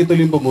mutana ta gi to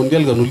limpo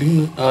mondial ga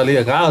nulin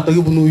ale ga ta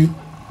gi bunu yu.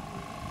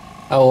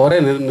 A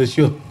ore ne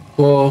sio.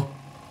 Ko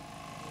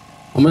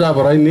amaja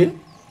barai ni.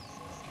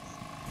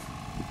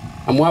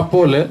 Amwa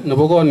pole ne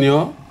bogo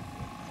nyo.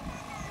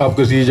 Ap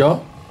ke si jo.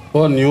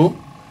 Ko nyu.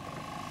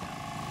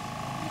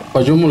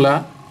 Kwa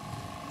jumla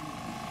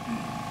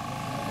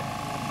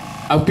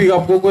api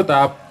ap ko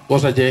ta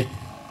kosa je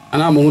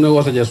ana mungune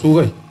kosa je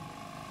sugai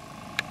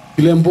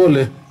kilem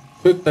pole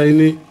pek ta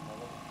ini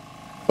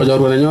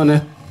pajaru na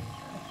nyone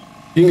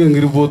inge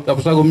ngiribot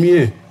apsa ko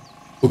mie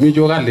ko mi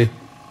jo gale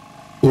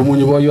ko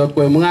munyo bo yot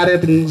ko mungare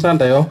tin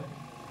santa yo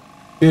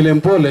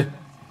kilem pole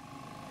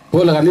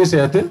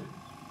kanisa ate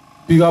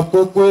pi ap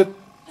ko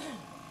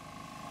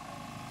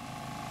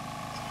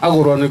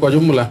agoro ni kwa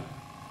jumla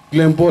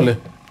kilem pole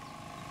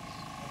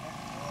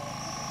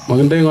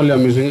maganda ngol ya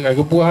mising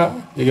akipua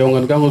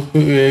igongan kango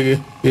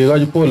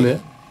ga pole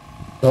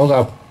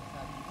doga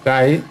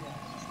kai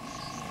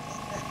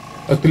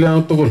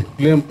akila tukul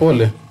kilem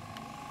pole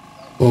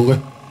bongo.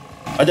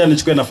 Acha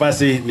nichukue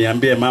nafasi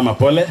niambie mama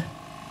pole,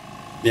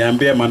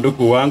 niambie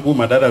mandugu wangu,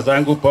 madada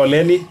zangu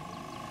poleni,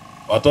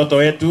 watoto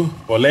wetu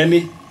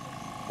poleni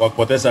kwa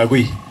kupoteza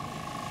gui.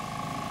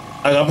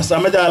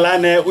 Akapasamaja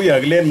alane uya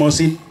Glen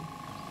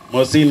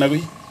Mosin na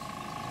gui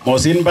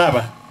Mosin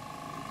baba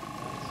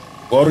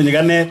koru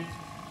nyigane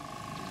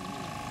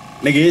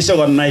negiisho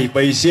konai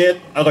boisiet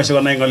akosho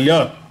konai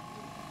ngoliot.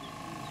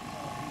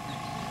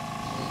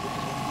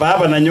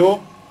 Baba nanyu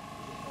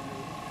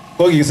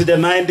ko kikisiche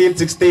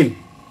 1916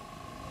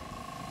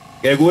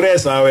 kekure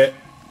sawe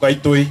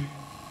koitui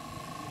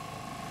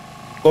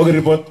ko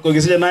kiripot ko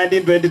kikisiche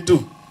 1922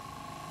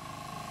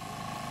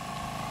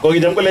 ko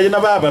kicham kolechina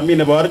baba mi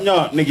nebo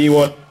ornyo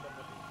nekiwot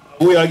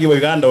uyo kiwo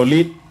Uganda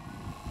olin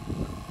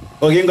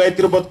ko kingoit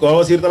kiripot ko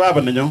kosirto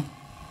baba nenyu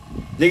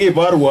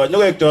nyikiborwo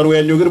nyokoek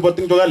chorwenyu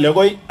kiripoting chokali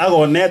akoi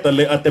akonet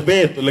ole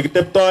atebet ole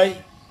kiteptoi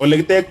ole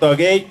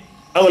kitektokei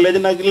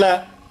akolechina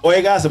kila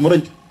oai kasi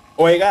murenchu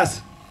oai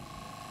kasi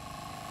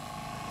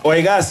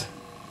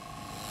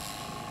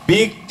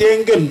biik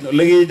chengen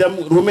ole kicham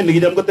rumit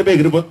nekicham kotebe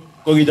kiripot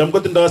ko kicham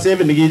kotindoi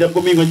sevit nekicham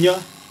komi ng'onyo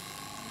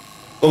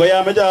ko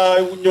koyameche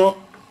anyo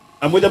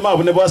amu cham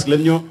abune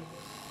bosklet nyu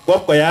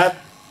kwop koyat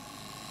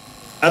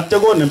atya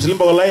konem siling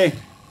 200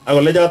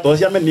 akolecho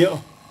tos yamin yo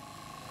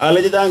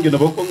aleche changu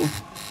nebo kwangu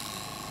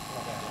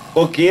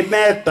ko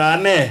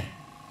kinetane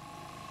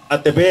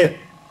atebet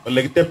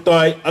ole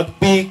kiteptoi ak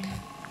biik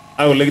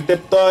ak ole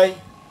kiteptoi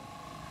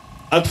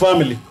ak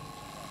family.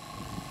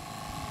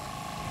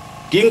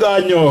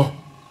 Kinganyo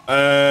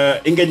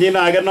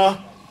ingenyina age no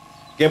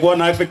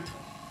kebwon affect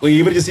ko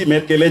kibirchi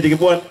simet kelechi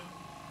kibwon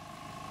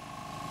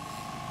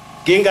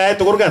kingaet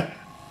kurgat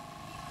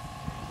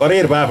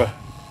korir baba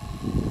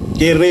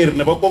kerir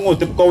nebo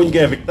kwangut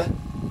kounyge Victor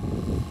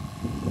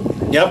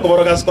yap ko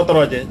borogas ko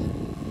toroje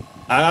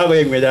aga ko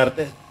engwe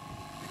jarte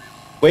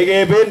koy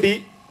ke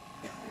bendi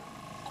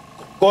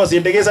ko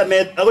sinde ke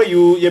sanet ago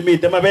yu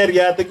yemite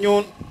maberiat ak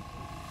nyun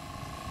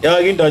ya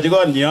kindoji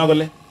kon nyi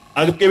akole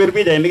ak kebir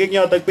pichainik ing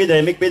yotok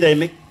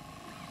pichainik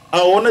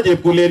awona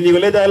chepkulen nyi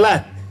kole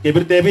dala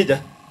kebirte picha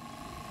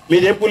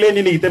mi chepkulen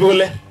nyi nikitebi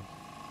kole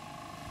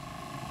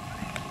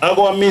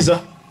ako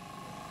amisa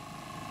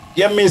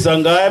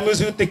ngae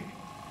musutik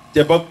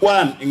chebo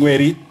kwan ing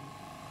werit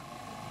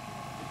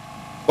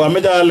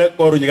kwameche ale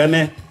koru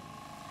nyikanet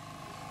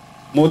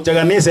mutyo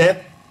kaniset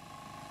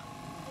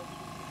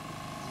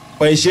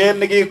boisiet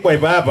nekikwai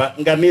baba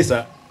ing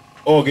kanisa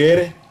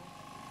okere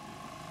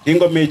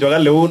kingomi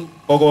chokaleun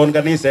kokon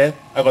kaniset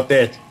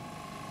akotech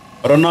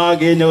rono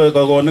kinyo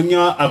kokon ing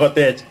yo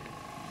akotech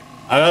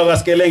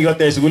akakas kele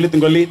kikotech sukulit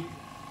ing olin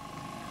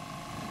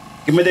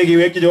kimeche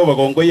kiwekchi Jehova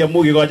kongoi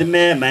amu kikochi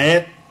ne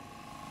naet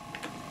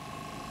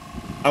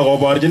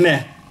akoborchi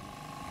ne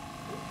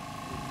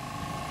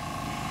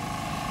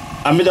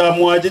ameche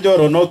amwochi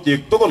choronok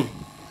chik tugul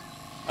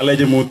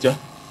alechi mutyo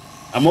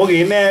amu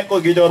kine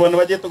ko kichorwa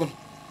nebo chi tugul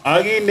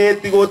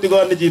akineti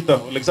kotikoni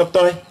chito ole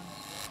kisoptoi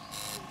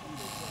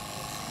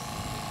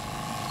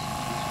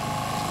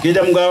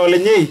kicham kawole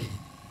nyei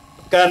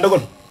kan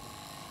tugul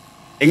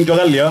ing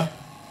chokalyo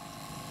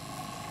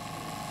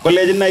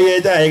kolejin na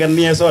ye chaik an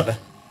mie soda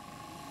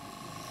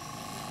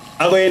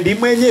ako endi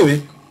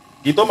mwenyewe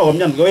kitomo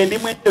komyan ko endi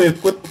mwenyewe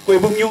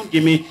koibung nyun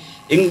kimi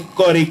ing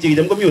korik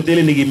chikicham komi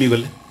hotelit nekimi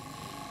kole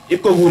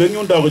ip ko kure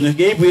nyun dokonyo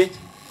keibwech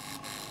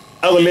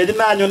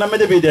akolejin anyun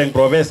ameche picheng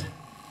professor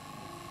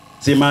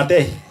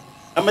simatei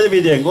ameche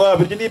picheng ko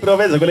abirchini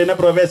professor kole na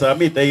professor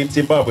amite in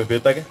Zimbabwe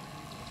bet age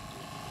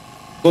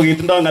ko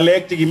kitindoi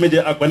ng'alek chekimeche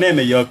akwanet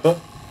neyokto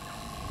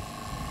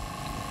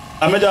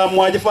ameche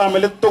amwochi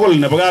family tugul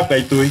nebo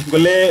kapkaitui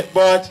kole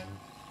boch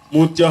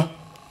mutyo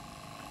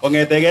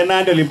kong'etege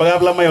Nandi olin bo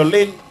Kaplamai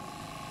olin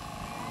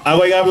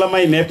akoi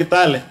Kaplamai nep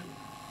Kitale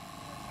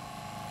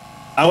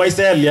akoi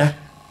Celia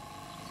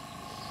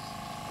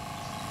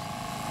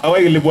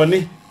akoi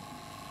Kilipwani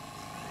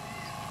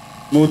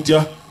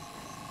mutyo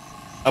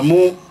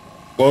amu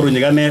koru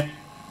nyikanet.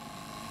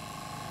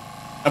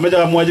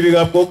 Amecha amwachi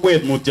biikab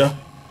kokwet mutyo.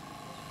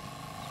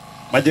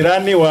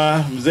 Majirani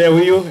wa mzee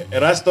huyu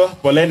Erasto,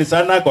 poleni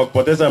sana kwa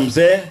kupoteza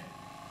mzee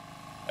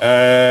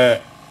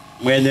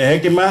mwenye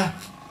hekima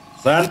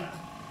sana.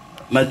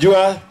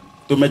 Najua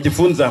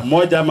tumejifunza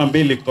moja ama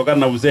mbili kutokana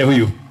na mzee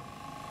huyu.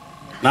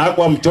 Na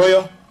hakuwa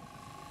mchoyo,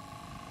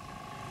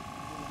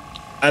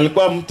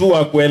 alikuwa mtu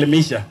wa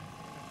kuelimisha.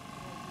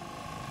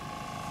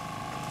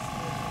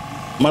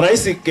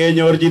 Maraisi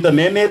kenyor chito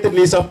nenet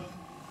nisop.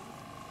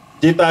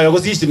 Chito age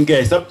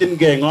kosishingei,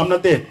 sapchingei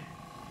ng'omnotet.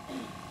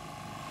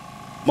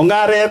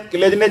 Mungaret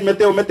kilejinech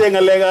mete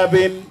ng'alekab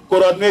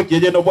koronwek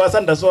cheechen obwa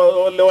sanda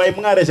so ole wai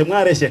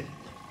mungareshek.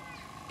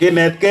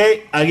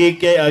 Kinetkei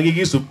ak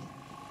kikisup.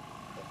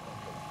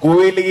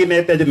 Kui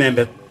likinetech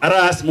inendet.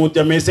 Aras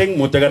mutyo mising,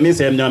 mutyo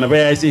kanisenyo nebo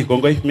AIC.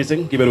 Kongoi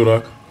mising,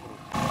 kiberurok.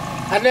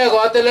 Ane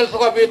kotelel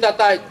sikobit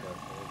atach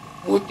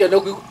mutyo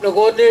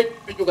nekonech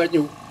bichu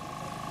kanyu.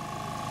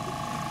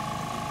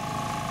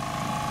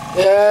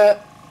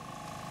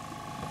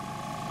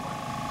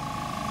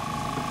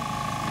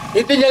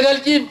 Itinye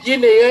kelchin chi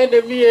neyoe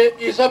nemie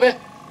isobe.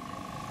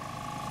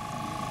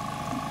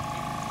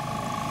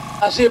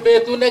 Asi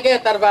betut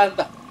neketar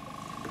banda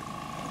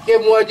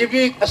kemwochi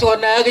biik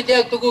asikonai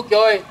akichek tuguk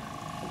cheyoe.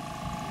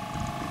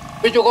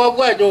 Bichu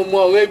kobwa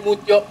nyomwowech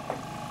mutyo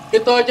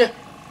kitoche.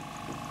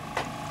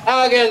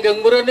 Agenge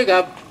eng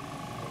murenikab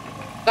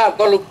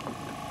Kapkolum.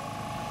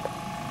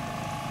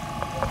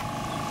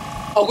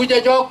 Aku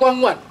chechok ko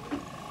ang'wan.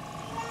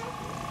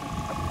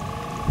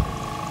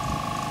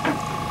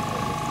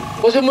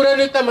 Kosi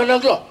murenik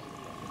 16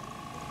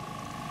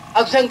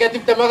 ak senge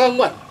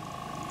 24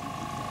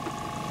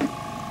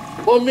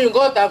 komi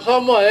ngotab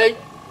Samoei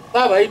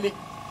baba ini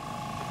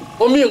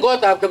komi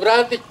ngotab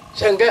Kiprantich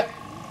senge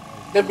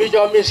nemi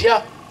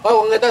chomisya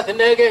kokong'eta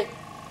sinege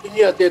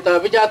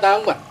inyotetab bichata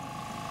ang'wan.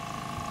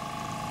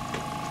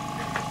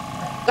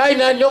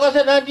 Kainan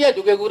nyokose nandiya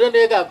chu kekuren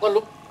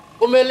Kapkolum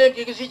komelen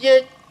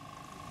kikisichech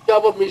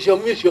chobo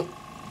misyo.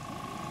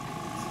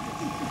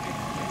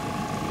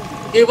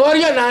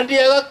 Kiboryo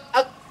nandiek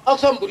ak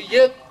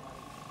Samburiet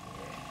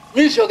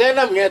misyo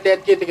kenam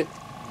ng'etet kitikin.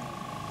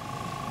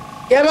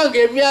 Keba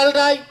ngemi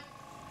aldai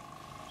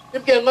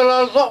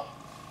ipkeng'ololso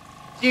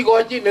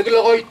kikochi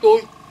nekile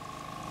koitoi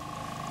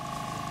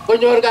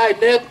konyor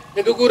kainet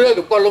nekikure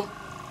Kipkolum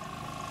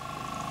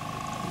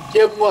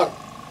Chepng'or.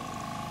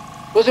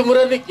 Kosi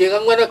murenik chik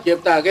ang'wan ak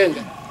chepto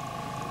agenge.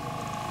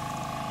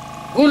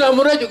 Nguno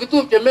murechu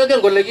kitupche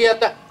mengen kole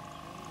kiyata.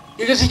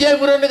 Kikisichech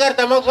murenik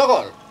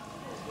 49.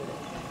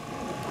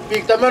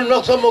 Biik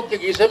 13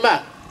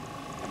 chekisema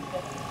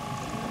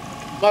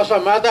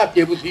masomatab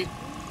Chebusit,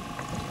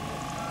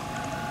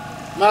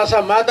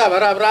 masomatab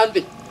Arap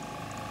Randi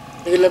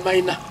nekile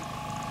Maina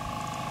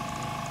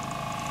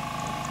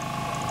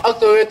ak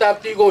towetab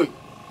Tikoi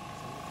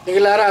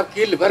nekile Arap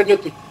Kili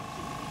Barng'etuny.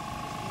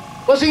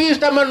 Ko sigis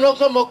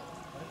 13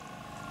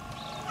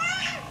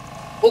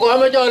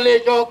 kokameche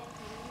alechok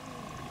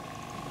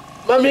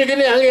mami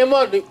kine ang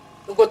emoni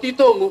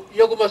ngotitong'u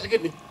iyoku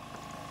masikini.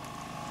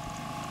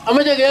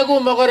 Amache keku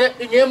makore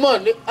ing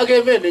emoni ak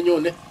emet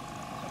nenyone.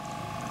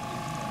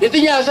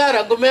 Itinye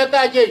hasara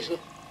ngometa Jeiso.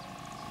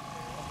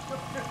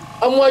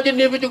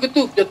 Amwachini bichu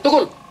kitupche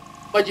tugul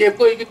ma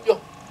chepkoi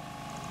kityo.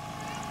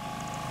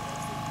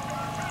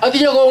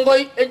 Atinye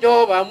kongoi en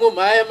Jehova amu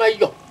maema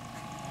iyo.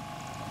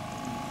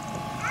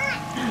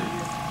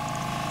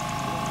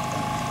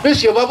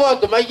 Bisyo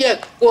baboto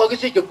mayek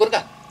kokakisich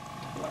Kipkurgat.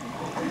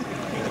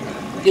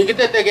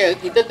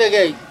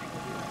 Kitetegei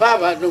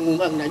baba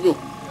neng'ung ak nanyu.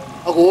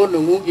 Ako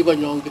neng'ung kibo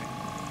nyong'i.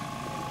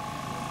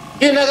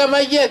 Kinaga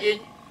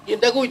mayek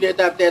kinde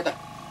kuinetab teta.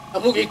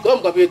 Amu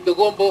kikom kabit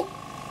kikombo.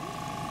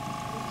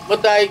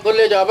 Mutai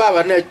kolecho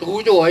baba ne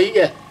tukuchu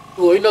koiye.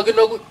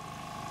 Tukoinokinoku.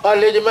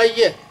 Alechi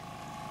mayek.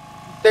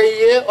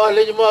 Teiye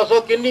alechi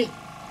masokyini.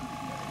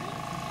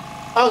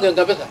 Angen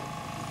kabisa.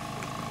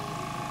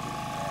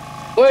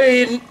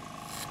 Koin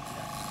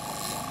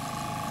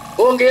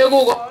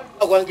ongeku ko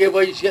akwan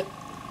keboisye.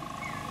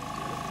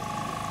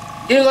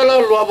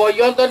 King'ololwa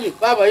boyondoni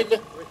baba ine.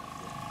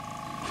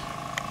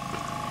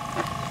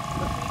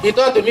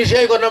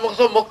 Kitotunisiei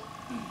 53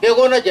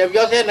 kekona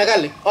chepyoset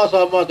nekali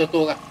asomote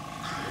tuga.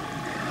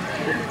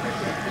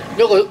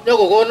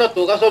 Nyokokona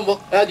tuga 3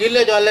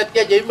 akilecho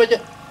aletke cheimeche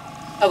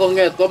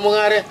akong'et kwa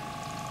mung'aret.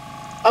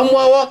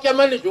 Amwowo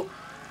kiamanichu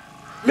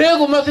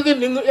meku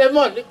masikini eng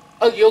emoni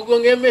ak iyoku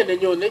eng emet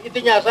nenyone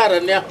itinye hasara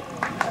nea.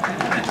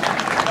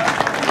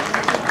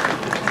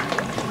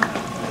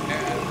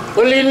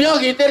 Olin yo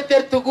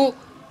kiterter tuguk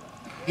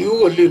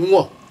kiu olin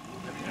ng'wo.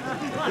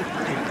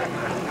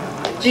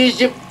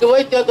 Chichip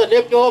kiboityoto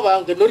nep Jehova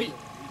angen orit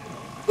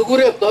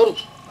kikure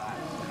Torus.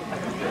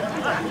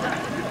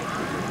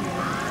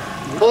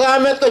 Ko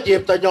kamet ko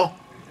cheptonyo.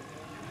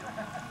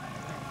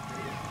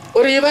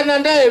 Oriban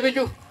nandae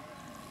bichu.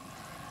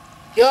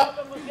 Kyo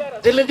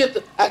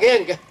silingit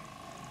agenge.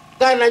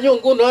 Kananyu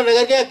nguno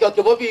nekerkei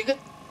chebo biik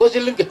ko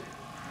silingit.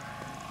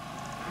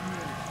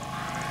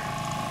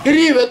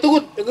 Kiribe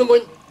tugul eng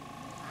ng'ony.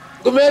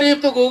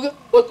 Kumerip tuguk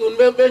kotun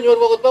menyor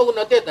bakot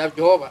bakunatetab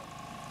Jehova.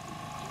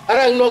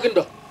 Ara ang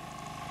nokindo.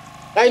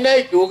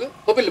 Kainai chuk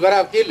kopil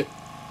barap kile.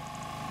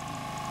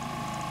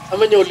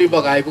 Amanyo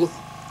limba kaibu.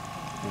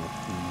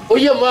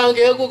 Oye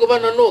mange ku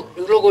kabananok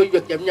ing logo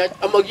iwek chamnya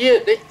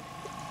amagiete.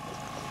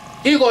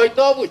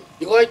 Kikoito buch,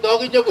 kikoito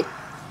kinyabut.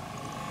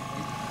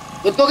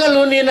 Kotko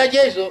kaluni na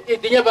Jesu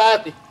itinye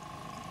bahati.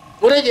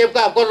 Mure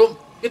chepkap kolum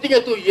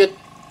itinye tuyet.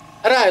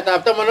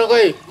 Arawetab taman ak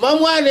oeng.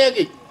 Mamwane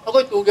ki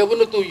akoi tun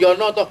kebunu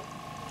tuyonoto.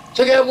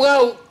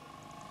 Sikebwau.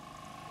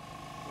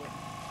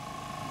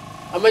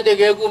 Amache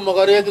keku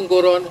mokorek ing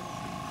koroni.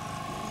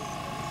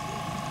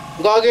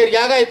 Ngoker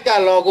yakait ka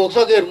lagok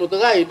soker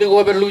mutukai di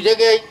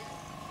koberluchekei.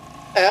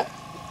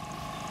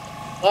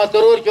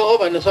 Atoror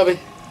Jehova nesobe.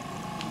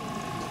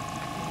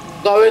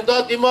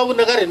 Gawendoti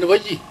mabune karit nebo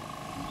chi.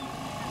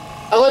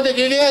 Akot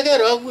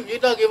kikeker ak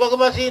wikito kibo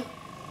komasin.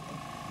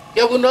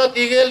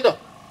 Kiabunoti keldo.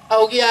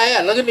 Ako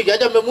kiyaya lakini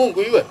kiachame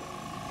Mungu iwe.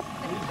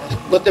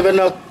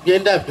 Kotebeno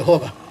miendab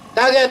Jehova.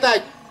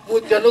 Kaketach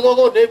mutyo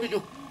nekokone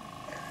bichu.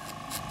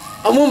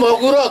 Amu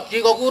makurok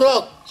chi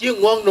kokurok chi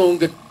ngwong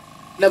nongen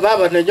ne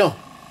baba nenyo.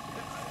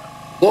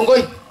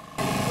 Kongoi.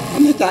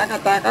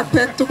 Amitakatak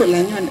pek tugul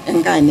anyun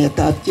eng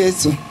kainetab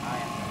Jesu.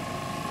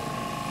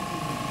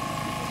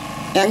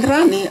 Eng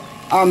rani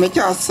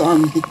ameche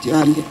asom kityo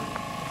ale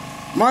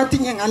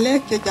matinye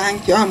ng'alek chechang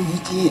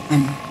cheamuchi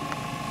amwa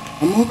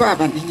amu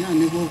baba nenyo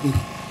nekokuru.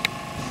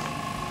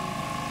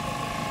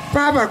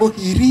 Baba ko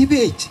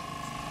kiribech,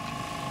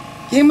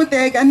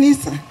 kimutech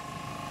kanisa,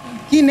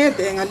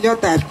 kinetech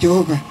ng'olyotab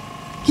Jehova,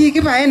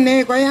 kikiba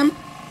ine koyam.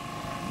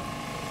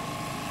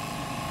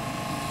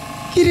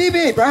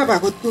 Kiribech baba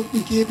kotko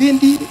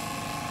kebendi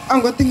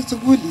angot ing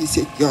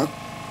sukulishekchok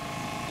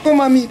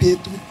komami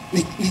betut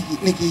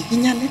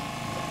nekikinyalil.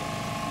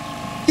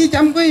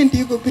 Kicham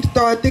koendi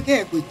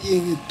kopirtotegei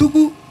kocheng'e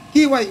tuguk.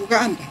 Kiwa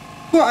Uganda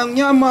ko ang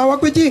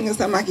mawa kocheng'e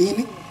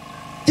samakinik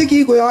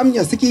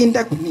chekikoyomyo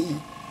sikinde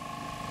guniet.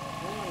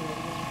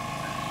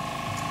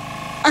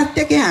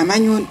 Atya keam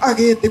anyun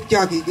aketepche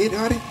akeker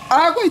oret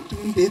akoi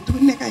tun betut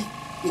nekai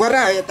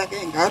ngwarawet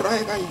agenge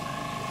aroek aeng.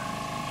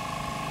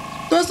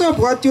 Tos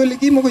obwoti ole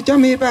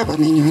kimukochome baba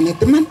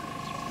nenyonet iman?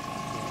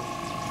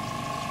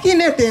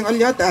 Kinetech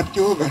ng'olyotab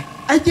Jehova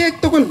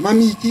achek tugul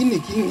mami chi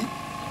neking'et.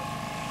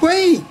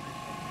 Koi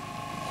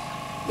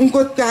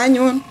ngot ka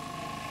anyun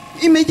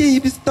imeche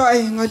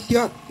ibistoe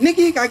ng'olyot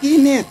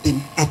nekikakinetin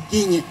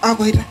atkinye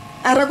akoi ra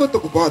ara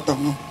kotokoboto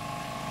ng'o?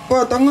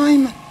 Boto ng'o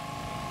iman?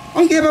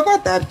 Ongebe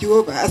kotab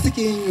Jehova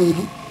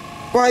asikenyoru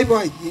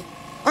boiboiyet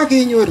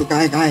akenyoru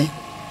kaikai.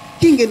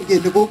 Kingen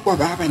kele kokwo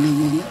baba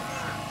nenyonet.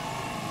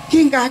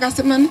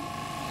 Kingakas iman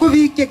ko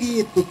biik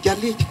chekiit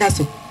kokialech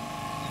kaso.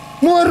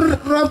 Mor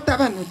rob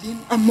taban olin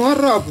amor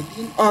rob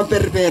olin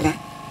oberbera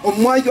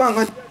omwoyo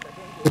ng'ol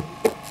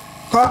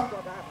ko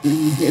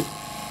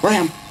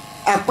koyam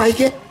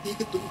akwaike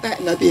kikitumta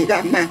na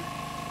biikab maa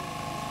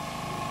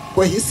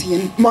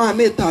boisien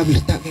moamet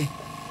abirtogei.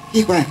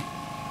 Kikoyam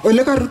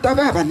ole karuto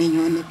baba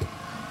nenyonet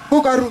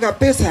ko karu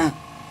kabisa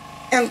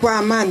eng kwa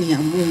amani ya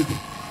Mungu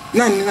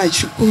na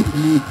ninashukuru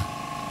Mungu.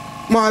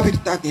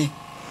 Moabirtogei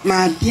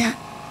malia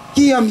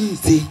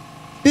kiyomise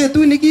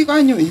betut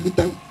nekikanyo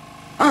yutok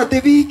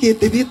atebi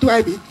ketebi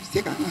tuwai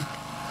betusiek ang'wan.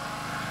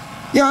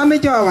 Yo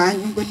ameche awe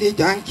anyun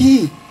kolechon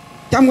ki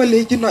cham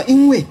kolechino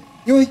ing'we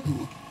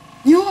nyoiku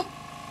nyo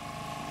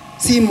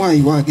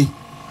simwoiwo kiy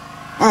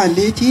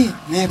alechi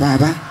ne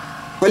baba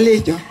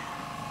kolecho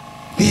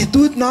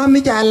betut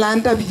nameche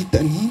alanda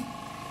bitoni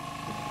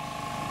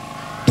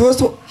tos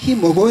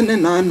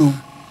kimokonen ano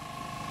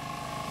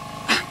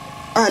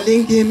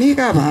alen kemi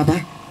ka baba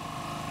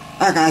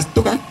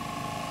akastukan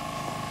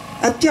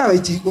atya awe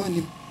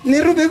jikoni.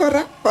 Nerube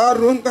kora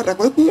karon kora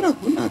kokura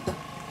kunoto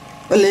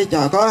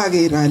kolecho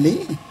kaker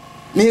ale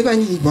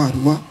mekonyi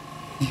iborwo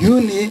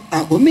yune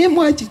ako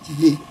memwochi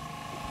chi.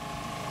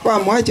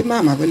 Kwamwochi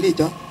mama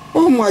kolecho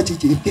omwochi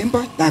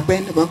chepkemboi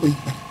lakwet nebo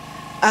koiba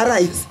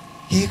arais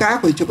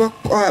kikakochobok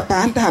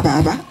bandab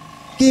baba.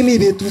 Kimi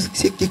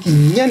betusiek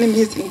chekimiani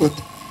mising kot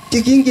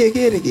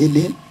chekingekere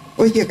kelen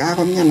oye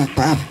kakomian ak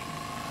baba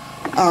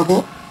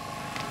ako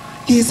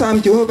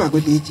kisom Jehova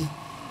kolechi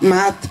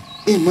mat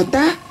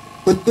imuta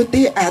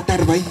kotkote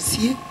atar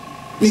boisiet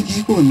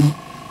nekikono.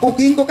 Ko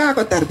kingo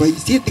kakotar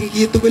boisiet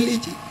ingitu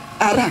kolechi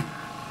ara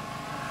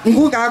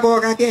ngu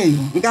kakokagei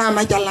yu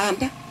ngamach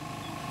alanda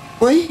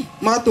koi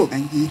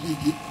matokany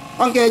keribi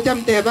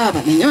ongechamte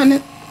baba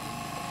nenyonet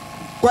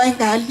kwai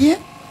kalyet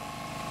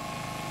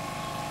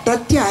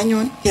tatya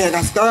anyun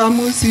kekas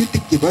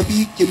kamusutik chebo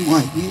biik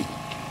chemwoiwech.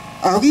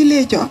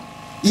 Akilecho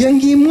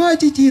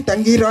yengimwochi chito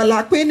ngiro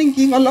lakwet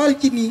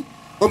nging'ololchini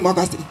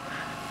komakase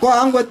ko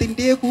angot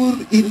indekur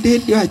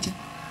indeliochi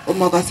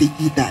komakase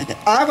chito age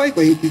akoi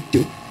koib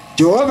kityo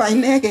Jehova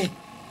inegei.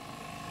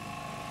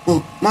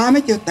 Ko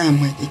mameche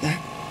tamwa chechang,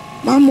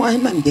 mamwoe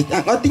iman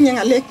chechang, atinye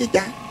ng'alek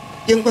chechang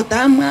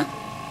chengotamwa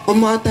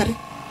komotare,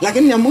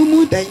 lakini amu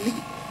mudainik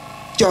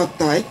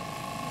choktoi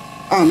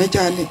ameche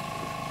ale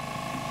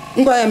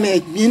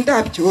ngoyamech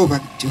miendab Jehova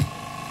kityo.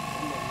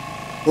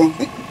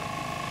 Kongoi.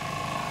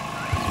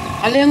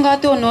 Alen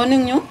katonon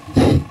ing yu.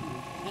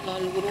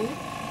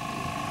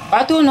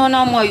 Katonon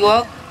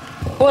amwaiwok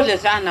pole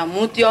sana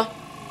mutyo.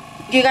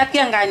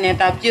 Ngikatien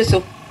kainetab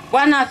Jesu.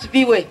 Bwana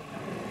asifiwe.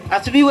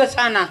 Asifiwe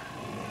sana.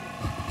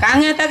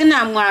 Kanget akine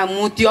amwa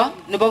mutyo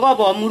nebo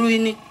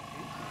Bomuruini.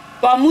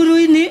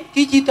 Bomuruini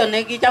ki chito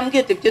ne kicham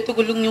ketepche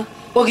tugul ing yu.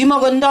 Ko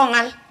kimakondo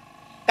ngal.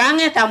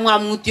 Kanget amwa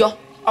mutyo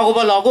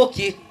akobo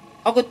lagokyik.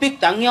 Akot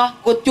Victor eng yo,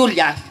 akot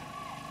Julius.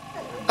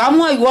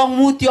 Kamwaiwok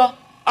mutyo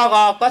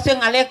akakase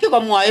ngalek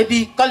chekamwae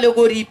biik kale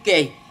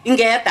koripkei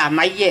ingeetab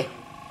maiyek.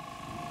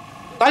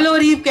 Kale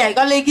oripkei,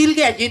 kale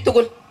ikilgei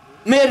chitugul.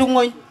 Meru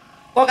ngony.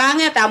 Ko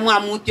kanget amwa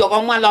mutyo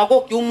komwa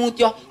lagokyuk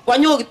mutyo.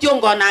 Kwanyo kityo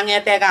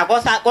ngonangete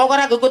gaa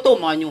kokora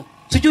kotomo anyo.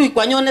 Sijui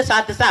kwanyone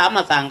saa 9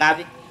 ama saa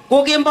ngapi.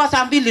 Ko kembo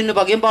saa 2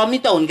 nebo kembo mi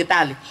town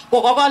Kitale.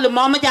 Ko kokole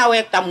mameche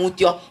awekta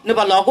mutyo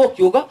nebo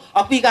lagokyuk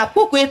ak biikab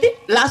kokwet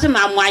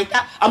lazima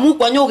amwaita amu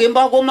kwanyo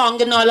kembo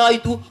komangen ale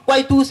aitu.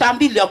 Kwaitu saa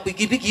 2 ak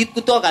pikipikit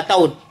kutoka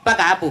town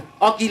mpaka hapo.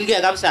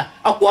 Akilgei kabisa.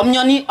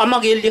 Akwamnyani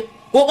amakelyek.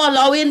 Ko kole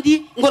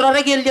awendi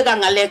ngorore kelyek ak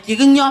ngalekchik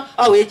ing yo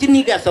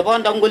awechinigei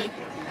sobondo ngoli.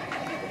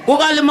 Ko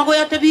kale makoi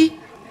atebi.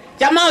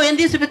 Cham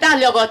awendi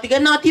sipitali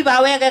akatikenoti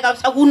baweke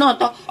kabisa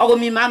kunoto ako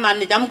mi mama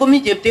ne cham komi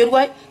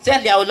chepterwai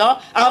Celia ulo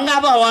ako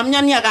ngaba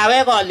awamnyani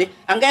akaweke ale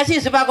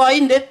angesis ba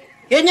koindet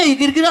kenyo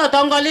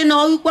ikirkiroto ngale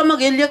no kwama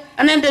kelyek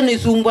anende ne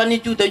sungwani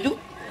chutochu.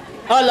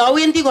 Ale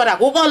awendi kora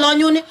ko kale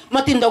anyone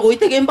matindo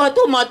koite kembo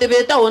tomo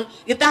atebe town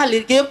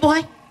Kitale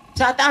kemboi.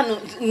 Saa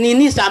 5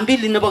 nini saa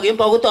 2 nebo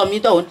kembo kotomi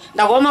town.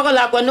 Ndakoma ko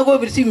lakwa ne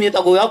kobir simet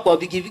akoyokwo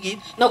pikipikit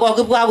ne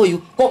kokibwa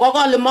koyu. Ko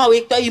kokale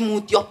mawektoi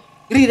mutyo.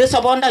 Rire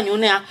sobondanyu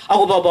nea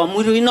akobo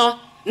Bomuruino.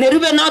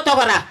 Nerube noto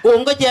kora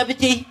kongo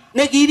chebichi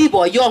nekiri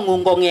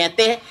boyongung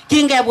kongete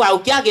kingebwa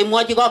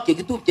ukiakemwochi kok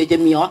chekitupche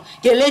chemio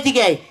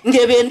kelechigei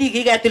ngebendi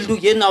kiketil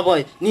tuyet nobo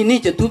nini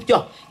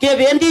chetupcho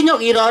kebendi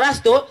nyokiro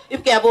Erasto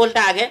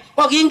ipkebolda age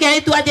ko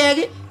kingeitu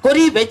achek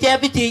koribe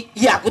chebichi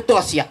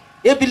yakutosya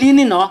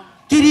ebilini no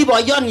kiri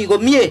boyoni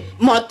komie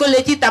mot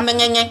kole chita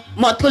mengenge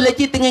mot kole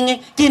chita ngenge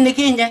kini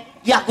kinye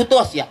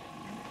yakutosya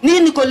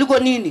nini koliko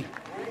nini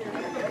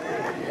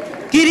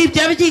kirip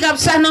chebichi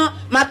kabisa no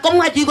mat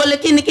komwa chi kole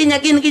kini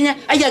kinya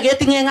aya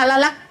ketinge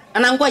ngalala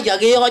anan kwa ya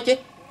keyoche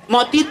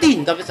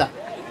matitiny kabisa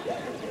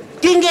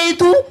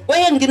kingeitu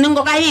koyengjin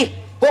ngokaik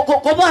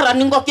ko bora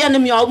ningokian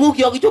nemiomu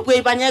kyo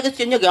kichopwei banyek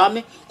chenye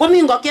keame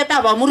komi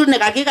ngokietab Bomuru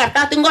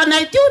nekakikartat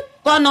ngonait yun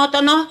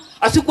konoto no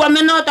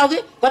asikwame noto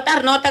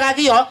kotar noto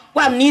kakiyo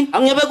kwam nin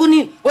angebe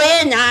kunin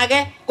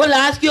koyenyage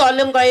kolas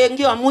kiole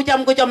ngoengi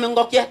amucham kochome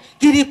ngokiet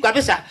kirip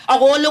kabisa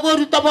ako ole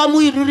koruto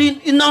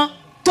Bomuruin ino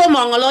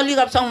tomo ngololi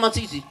kabisa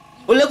masisi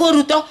ole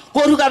koruto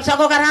koru kabisa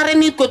ko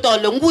kararanit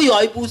kotole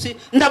nguyo ibusi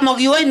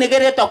ndamokiwei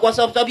nekereto kwa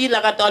sobsobi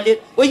lakatole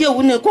oye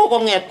une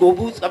kokonget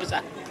kobus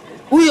kabisa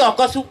uyo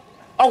kasu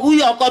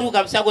akuyo koru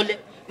kabisa kole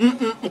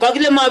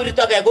ngakile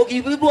mabirto ke ko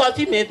kibibu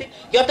asimet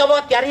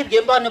yotobot karir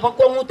kembo nebo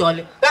kwangut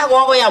ole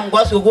kakokoyam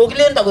kwasu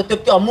kokilenda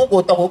kotepcho amu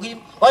kotokokim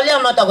ole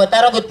amata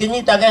kotara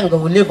kotinyit agenge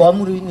ole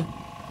Bomuruini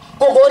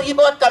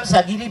kokoribot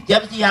kabisa kirip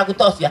chepchi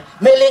yakutosya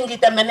melengi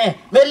temene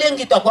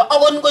melengi toko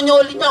akon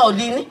konyoli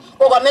nyaolini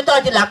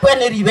kokametochi lakwet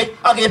neribe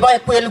akeboe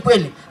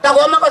kweli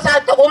takoma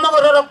kosa takoma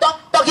kororokto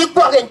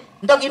takikwaken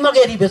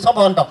ndakimokeribe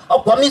sobondo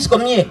akwamis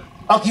komie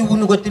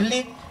akiunu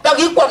kotilit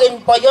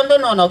takikwaken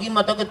boyondonono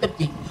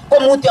kimatoketepchi ko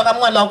mutyo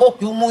kamwa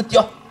lagokyuk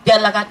mutyo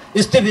Kelakat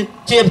Stephen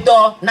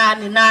Chepto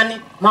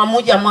nani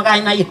mamuchi amwa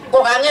kainait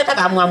ko kangeta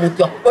kamwa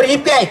mutyo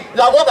oripkei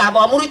lagokab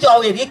Bomuru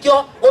chowe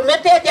bikyo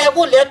omete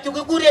chekulet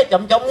chukikure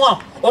chamchamwo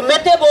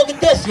omete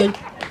bokitesyen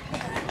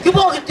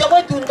kibokityo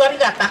koitun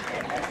karikata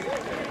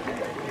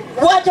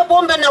wache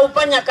bombe na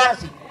ufanya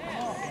kazi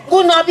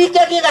nguno biik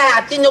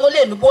chekikayat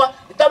kinyokolen bwo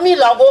tami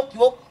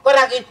lagokyuk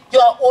kora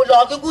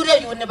olokikure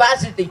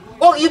university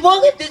ko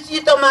kibokiti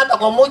chito mata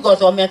komuch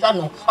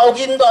kosomesanu ako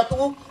kindo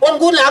tuguk ko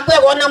nguno akwe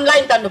konam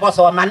lainda nebo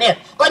somanet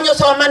konyo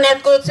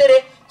somanet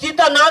kosere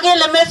chito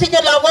nokele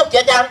mesiche lagok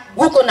chechang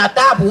huko na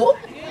tabu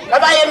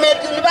kaba emet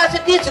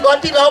university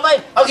sikoti lagok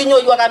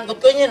akinyoiwakan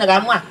kot konye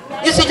nekamwa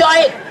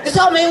isichoe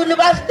kisome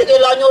university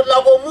kelonyor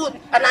lagok mut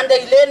anan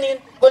ndeilenin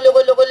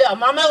kole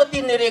amame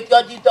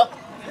kotinerekyo chito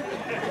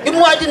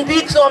kimwochin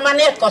biik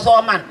somanet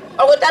kosoman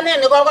akot ane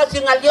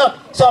nekokosich ng'alyot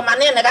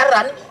somanet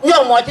nekararan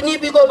nyomwochini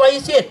biik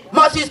koboisien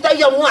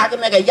masistoi amwa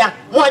akimekeya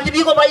mwochi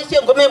biik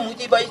koboisien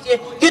komemuchi iboisien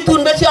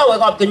kitun besyowe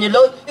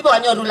kopkenyeloi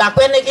ibanyoru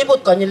lakwet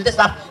nekibut konyil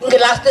 7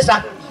 kilas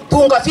 9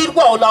 tun kosir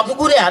kwa olo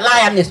kikure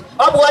alliance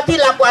abwoti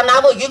lakwana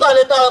akoi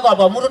kikole towe ko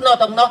Bomuru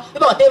notok no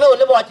ibotebe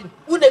ole bochin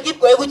une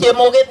kipkoeku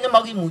chemoget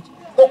nemakimuchi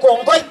ko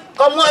kongoi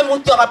komwoe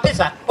mutyo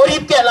kabisa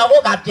oripkei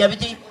lagokab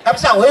chebichi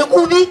kabisa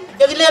oeku biik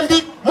chekilen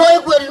biik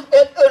moeku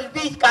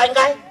biik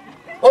kainkai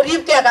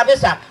oripkei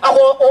kabisa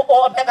ako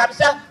obe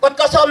kabisa kot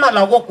kosoman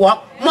lagokwok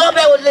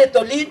mobe ole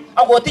tolin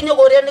akotinye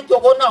korenik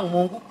chokonok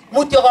Mungu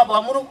mutyo ko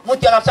Bomuru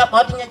mutyo kabisa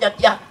matinye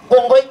chatia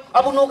kongoi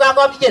abunu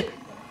kakobiyet.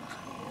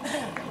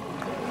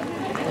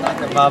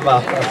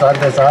 Baba,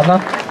 asante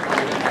sana.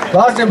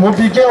 Basi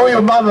mupigie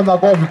huyu mama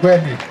makofi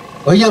kweli.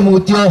 Oye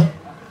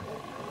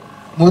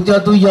mutyo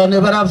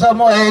tuyone barab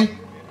Samoei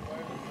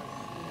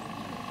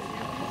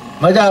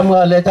Macam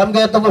le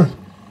tamke tukul.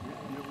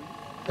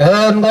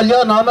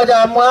 Ngalian nama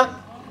macam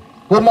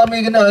ko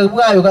mami kena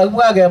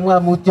buka ke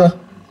mutya.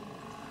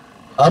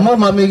 Amu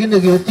mami kena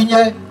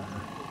tinya.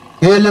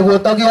 Ele ko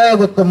tagi hai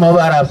ko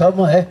tumawara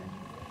sama hai.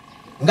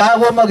 Nga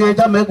ko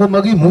magita me ko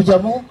magi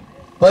mujamu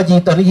paji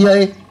tani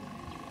hai.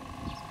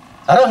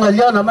 Ara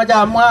ngalian nama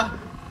macam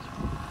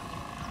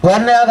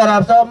warna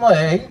agar sama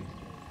hai.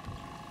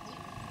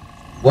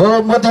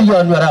 Wo mati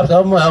jan warap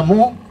sama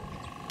amu.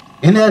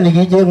 Ini ni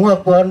kije ngua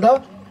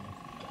kuanda.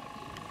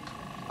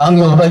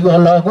 Angyo bayu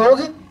Allah ko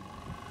ki.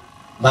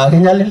 Magi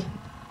nyalil.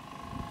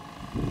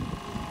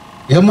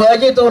 Yemu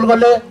aja tu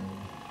boleh.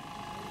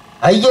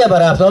 Aye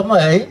warap sama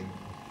hai.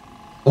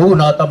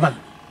 Na taman.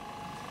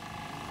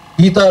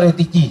 Kita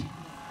retici.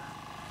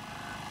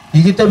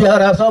 Kita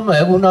biar sama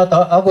hai na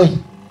ta agoi.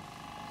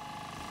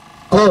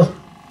 Ko.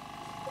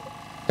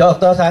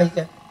 Doktor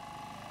saya.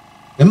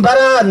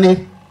 Imbaran ni.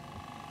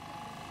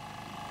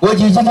 Wo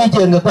jiji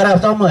jeng warap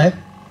sama hai.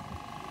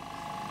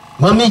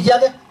 Mami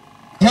jaga.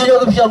 Dia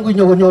juga bisa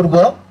ngunyor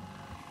gua.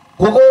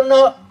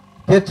 Kokono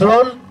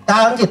petrol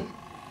tangkit.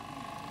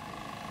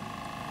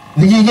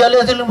 Niji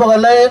jale siling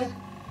bogalain.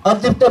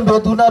 Aktif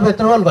temperatura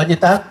petrol banyak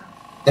tak.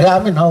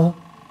 Keramin hau.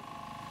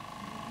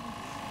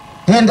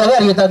 Tindak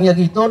hari tanya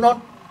gitu non.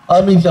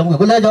 Ami bisa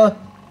ngulai jo.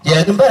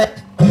 Jangan baik.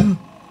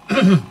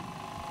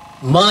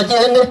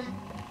 Macam ni.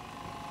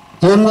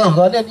 Jangan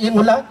kalian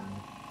ingulai.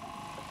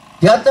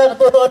 Jatuh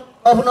kotor.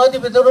 Abu nanti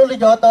petrol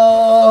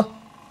jatuh.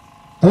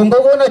 Tunggu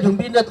ko na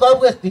jumbi net ko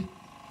westi.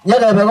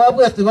 Nyaga ba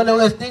ko westi ko le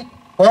westi.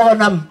 O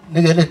nam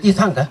negele ti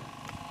sanga.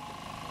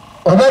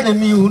 O ba ne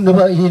miu ne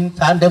ba in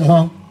sandeng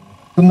hong.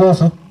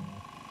 Kumoso.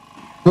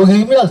 Ko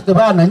gi mi as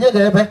ba na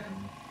nyaga ba.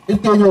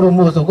 Ite nyoro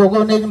moso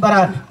ko ne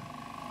jimbarani.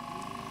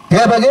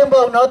 Ke ba ge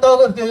ba no to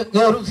ko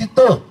ke ru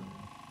sito.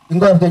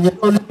 Ingwa ke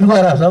nyeto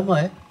luara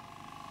sama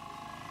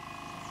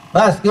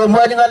Bas ke mo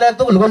ngale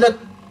to ko le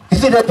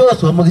kisi de to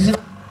so mo kisi.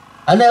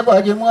 Ane ko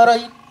aje mo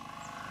rai.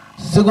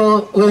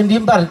 Sugo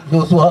wendimbar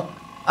Joshua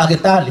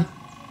agitali.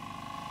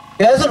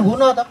 Kesel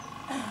guna ta.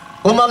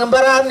 Komang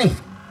barani.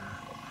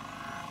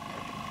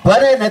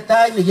 Wane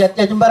netai ni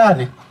yatya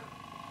jumbarani.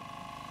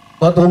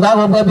 Ko tunga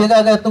ko bega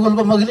ga tugul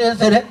ko magile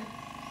sere.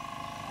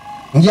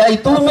 Ya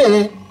itu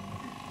me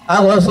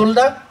ago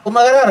sulda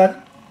kumagaran.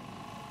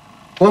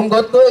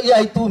 Kongot ko ya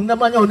itu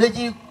namanya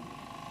oneji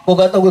ko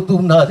ga to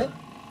tum na de.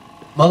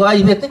 Magai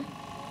bete.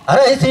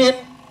 Ara isin.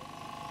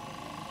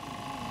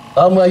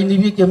 Kamu ini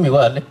bikin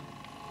mewale.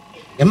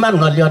 Eman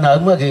ngalian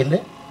agama gele,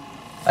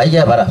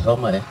 ayah barang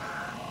sama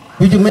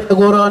Tujuh meter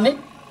gorani,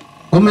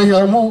 kumi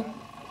jamu,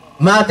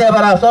 mati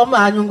barang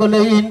sama anyung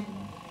golein.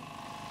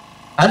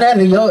 Ane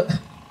ni yo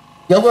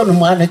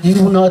mana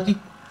kiru nanti,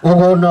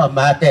 ogono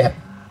mati.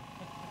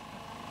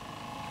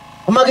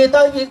 Koma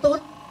kita itu,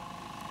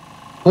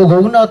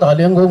 ogono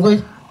talian gongoi.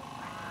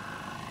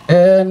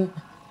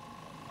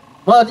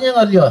 Mati yang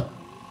ngalian.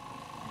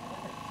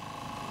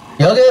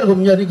 Yager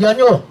kumnya di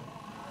janyo.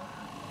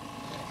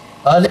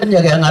 Alin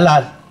jaga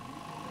ngalan.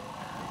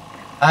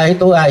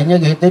 Itu ainya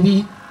gitu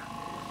bi.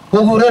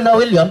 Kuguran na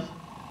William.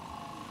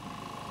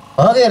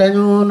 Oke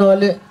ranyu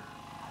nole.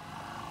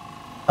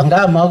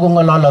 Angga mau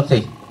ngololok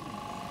sih.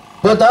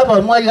 Kota apa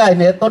mau gai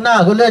ne to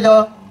na gule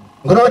jo.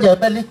 Ngro je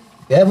beli.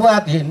 Ke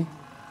buatin.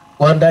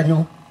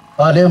 Kondanyu.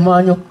 Ale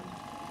manyu.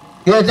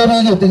 Ke te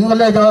bi gitu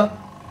ngule jo.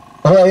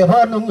 Oh ya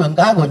pa nung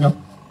ngga go nyo.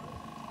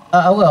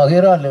 Awa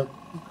gira le.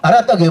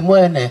 Ara ta ge mo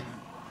ne.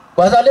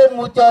 Pasalen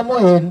mucha mo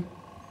hin.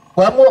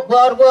 Kamu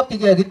gua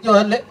tiga gitu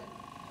ale.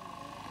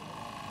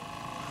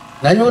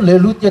 Nanyu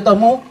lelut ya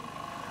tamu.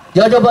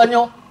 Ya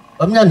jabanyo.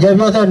 Kamyan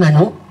jawab saya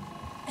nanyu.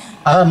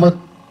 Amat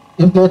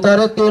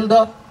imputare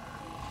telda.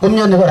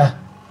 Kamyan negara.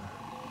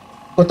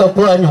 Kota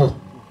puanyo.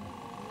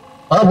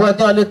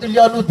 Buat ale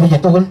tilyanu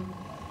begitu kan.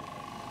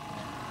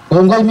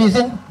 Konggoi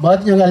mising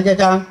mat nyangal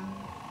jajang.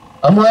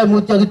 Amu ay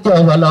mutia gitu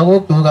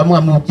lagu tu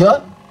kamu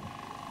mutia.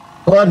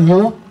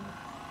 Konyu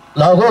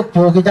lagu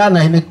tu kita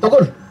naik ni tu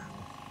kan.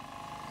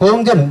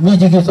 Kongen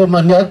miji kiso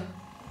manya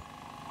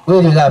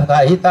ko digap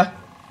ka ita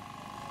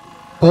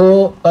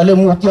ko kale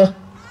mutia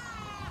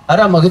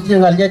ara magiti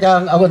ngal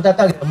jang agon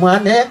tata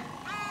mane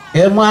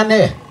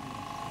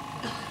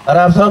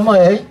ara sama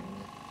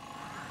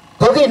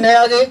ko ki ne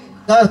agi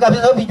ka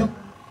bisa biju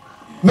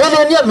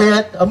melenia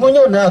met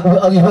amunyo na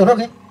agi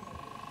horoki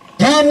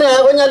jina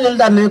agonya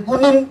lildane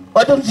kunin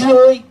padun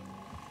sioi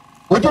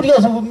ujur ya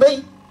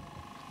sumei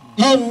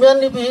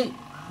imani bi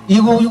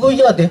igu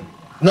yate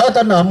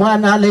nata na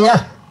mana le ya.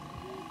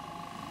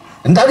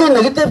 Ndagi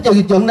negatif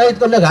jadi jomna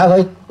itu le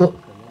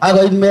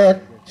agak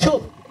met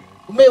shu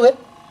mewe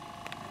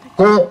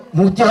ko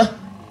mutia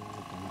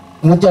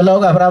lo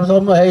ga pram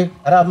somo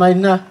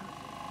ramaina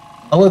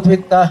awot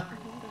vikta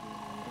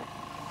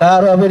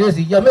karo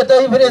beresi ya meta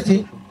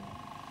beresi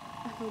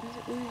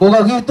ko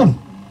ga gitum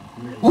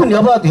kun ya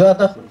ba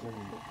tiata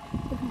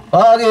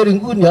age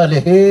ringun ya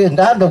le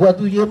ndanda gua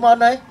tu ye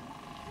mana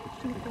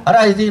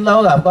ara isi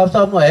lo ga pram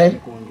somo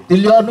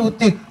tilion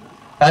utik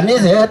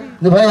kanis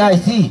ni bhai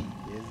isi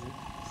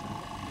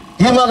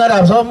Ima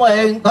garap semua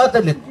yang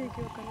katelit.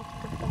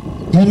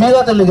 Kimi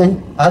Katolik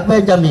ak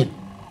Benjamin.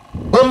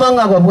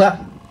 Komanga kobwa.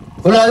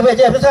 Ula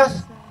kebeje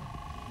besas.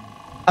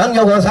 Ang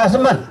yo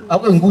sasman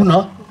ako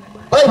nguno.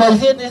 Koy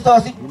boisiet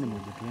isosi.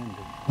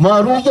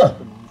 Maruyo.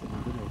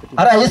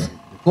 Arais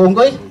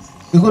kongoi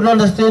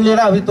ikunon steli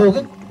ra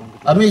bitoki.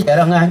 Ami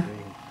jarangan.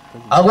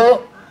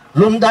 Ako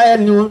lumda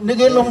nyu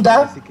nigi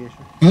lumda.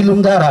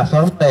 Ilumda ra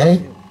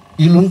sorte.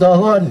 Ilumda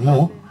ho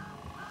nyu.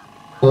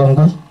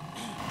 Kongoi.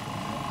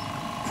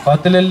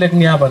 Kotelelek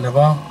niaba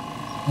nebo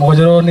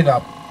mokochoronik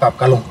ab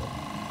Kapkalung.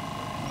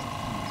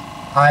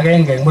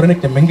 Agenge eng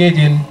murenik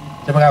chemengechen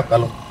chebo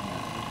Kapkalung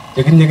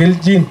chekinye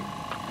kelchin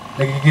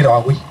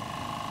nekikirokui.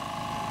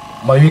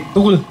 Moiwek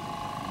tugul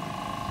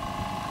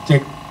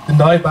che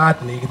tindoi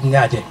baat nekitinye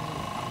achek.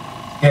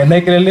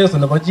 Kenai keleleso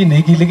nebo chi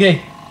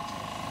neikiligei,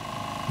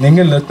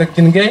 neingen ole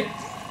tokyingei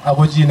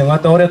ako chi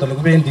neng'ote oret ole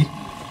kibendi.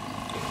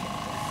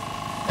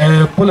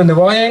 Pole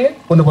nebo oeng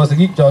ko nebo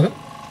sigikchok,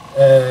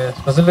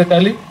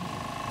 specifically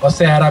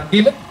Ose Arab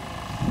Kile.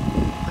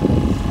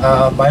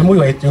 Maimuch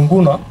koit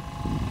nguno,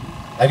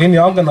 lakini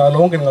ongen ale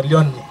ongen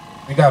ng'olyon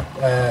biikab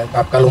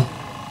Kapkalung.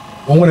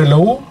 Ongen ole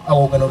uu ak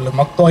ongen ole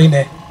maktoi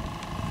ine.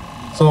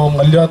 So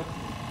ng'olyot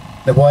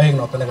nebo oeng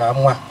noto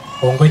nekamwa.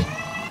 Kongoi.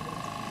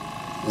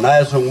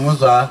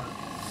 Nayezungumza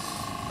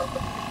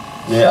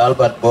ni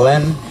Albert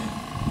Bowen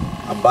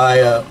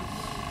ambaye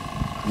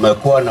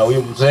umekuwa na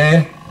huyu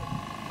mzee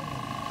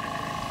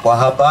kwa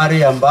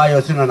habari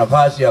ambayo sina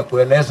nafasi ya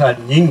kueleza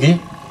nyingi,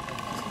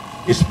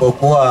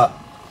 isipokuwa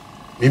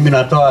mimi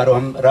natoa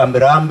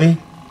rambirambi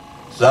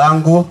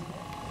zangu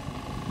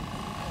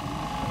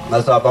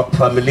na sababu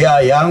familia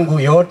yangu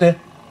yote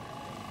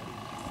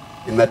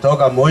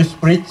imetoka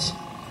Samoei-Speeches,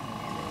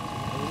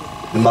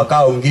 ni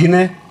makao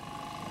ngine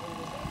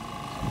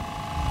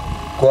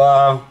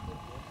kwa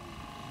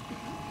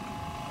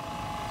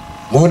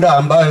muda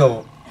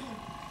ambayo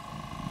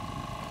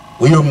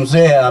huyo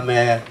mzee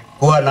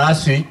amekuwa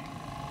nasi.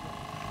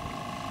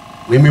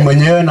 Mimi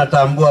mwenyewe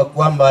natambua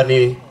kwamba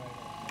ni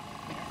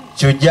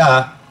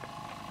shujaa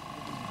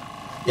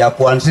ya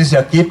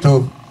kuanzisha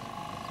kitu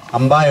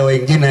ambayo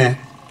wengine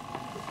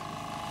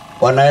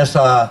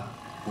wanaweza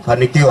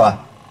kufanikiwa.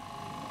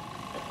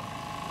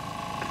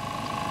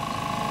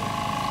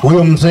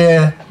 Huyu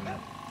mzee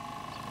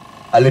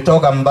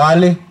alitoka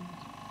mbali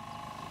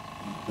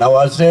na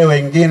wazee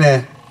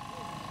wengine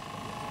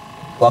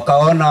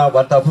wakaona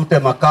watafute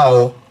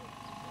makao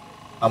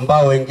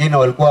ambao wengine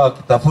walikuwa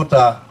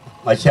wakitafuta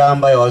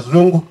mashamba ya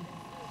wazungu.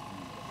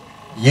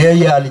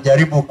 Yeye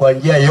alijaribu kwa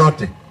njia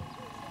yote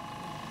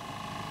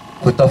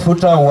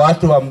kutafuta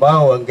watu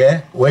ambao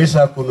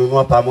wangeweza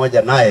kununua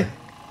pamoja naye,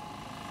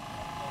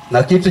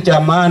 na kitu cha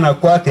maana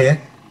kwake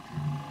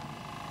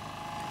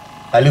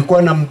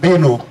alikuwa na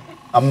mbinu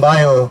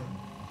ambayo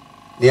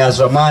ni ya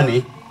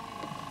zamani,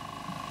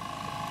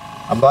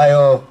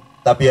 ambayo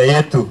tabia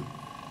yetu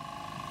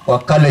wa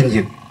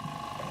Kalenjin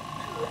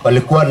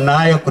walikuwa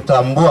nayo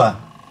kutambua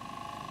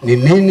ni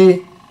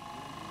nini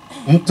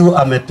mtu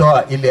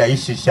ametoa ili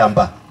aishi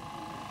shamba.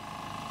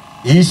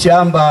 Hii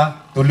shamba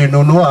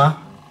tulinunua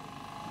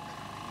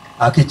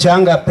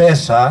akichanga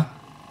pesa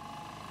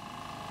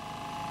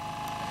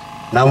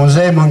na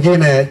mzee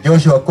mwingine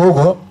Joshua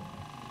Kugo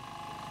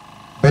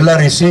bila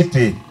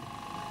risiti,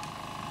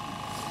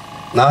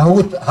 na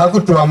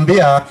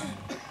hakutuambia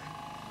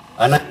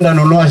anaenda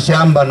nunua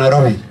shamba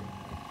Nairobi.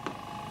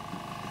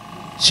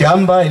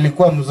 Shamba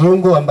ilikuwa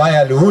mzungu ambaye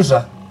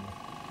aliuza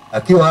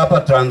akiwa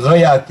hapa Trans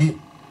Nzoia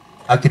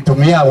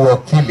akitumia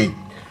uwakili.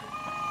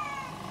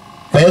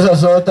 Pesa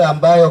zote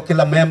ambayo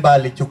kila memba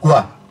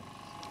alichukua.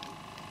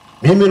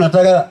 Mimi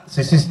nataka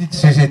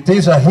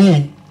sisitiza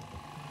hii,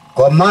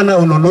 kwa maana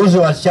ununuzi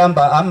wa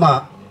shamba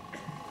ama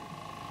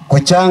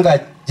kuchanga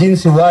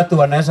jinsi watu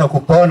wanaweza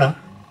kupona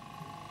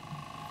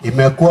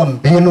imekuwa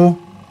mbinu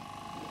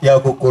ya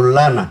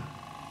kukulana.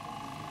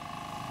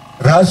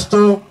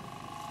 Erastus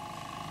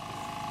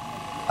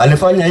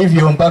alifanya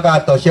hivyo mpaka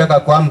atosheka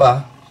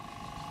kwamba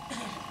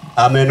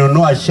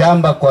amenunua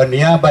shamba kwa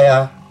niaba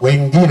ya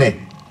wengine.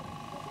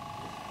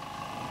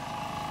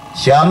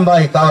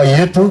 Shamba ikawa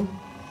yetu,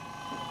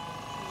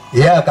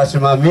 yeye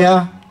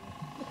akasimamia.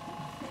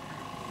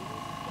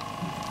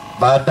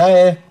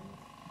 Baadaye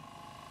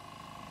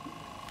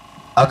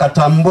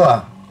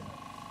akatambua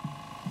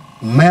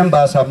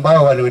members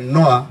ambao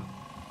walinunua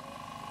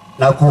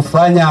na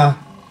kufanya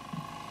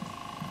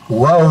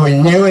wao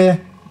wenyewe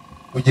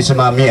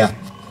kujisimamia.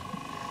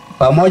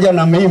 Pamoja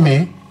na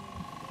mimi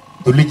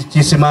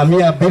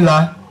tulijisimamia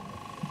bila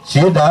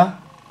shida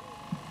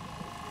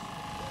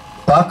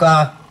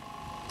mpaka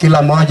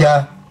kila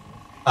moja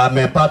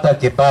amepata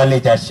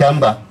kibali cha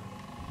shamba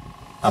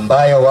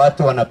ambayo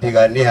watu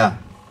wanapigania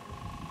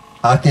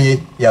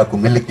haki ya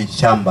kumiliki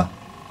shamba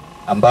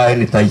ambayo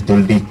ni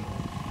title deed.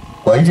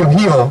 Kwa hivyo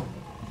hiyo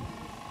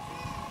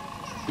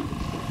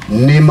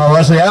ni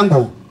mawazo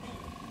yangu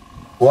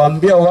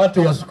kuambia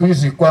watu ya siku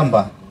hizi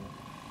kwamba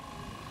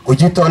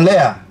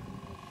kujitolea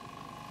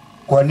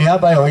kwa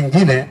niaba ya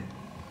wengine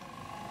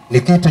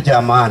ni kitu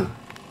cha maana.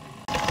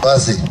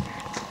 Basi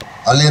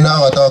alina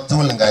watok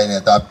tul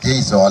ngainetab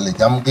Jeiso ale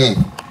chamgei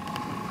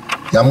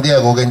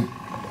Chamgei kokeny.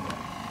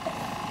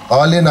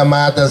 Alen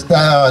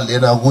amatestai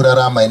alen akure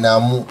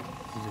Ramainamu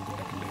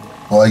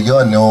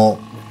boyot neo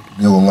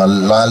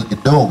nyong'alal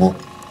kidogo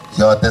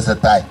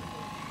siatesetai.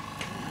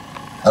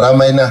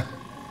 Ramaina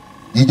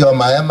ijo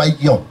maya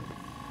maikyo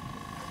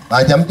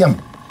machamcham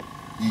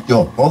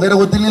ijo mogere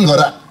kotilil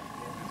kora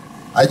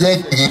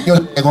aje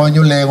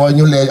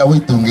konyule akoi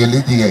tun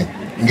kelechigei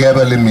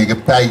ngebele mi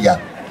Kiptaiyat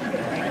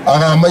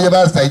akamache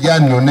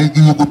pastayat nyu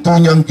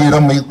nekikutunyon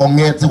kirome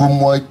kong'et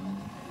sikomwoi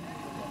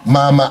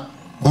mama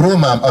guru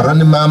mama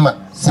aroni mama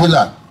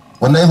sila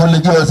konai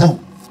kole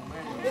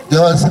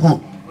kiosiku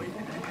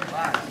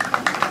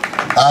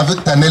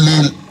Victor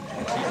nelil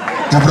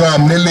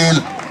Ibrahim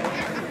nelil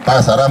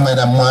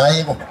Pasaramaina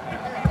mwai ko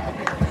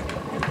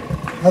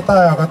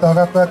netai akoto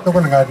kakwek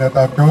tugul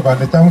kainetab Jehova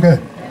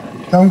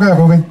chamgei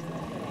kokeny.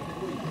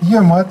 Iye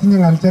matinye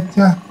ng'al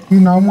chetya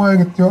kinamwoe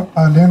kityo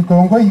alen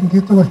kongoi ing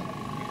chitugul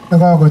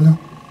nekakonyo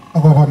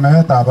akobo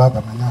meetab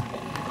baba nenyo.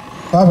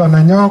 Baba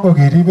nenyo ko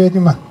kiribech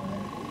iman.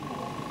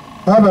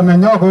 Baba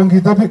nenyo ko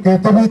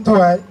ketebi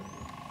tuwai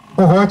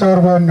ko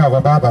kochorwonyo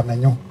ko baba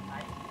nenyo.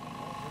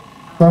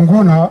 Ko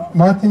nguno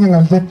matinye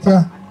ng'al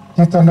chetya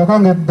chito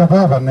nekong'et ne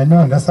baba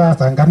nenyo ne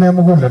sasa ngane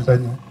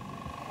muguleldanyu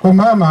ko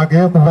mama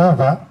keeku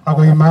baba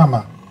akoi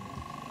mama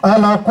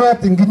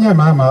alakwet inginye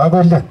mama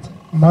akoi let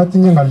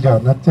matinye ng'olyo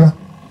netya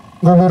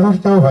ngoboror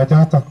Jehova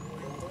choto.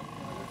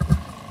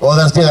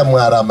 Ogasche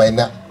kamwa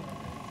Ramaina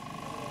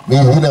mi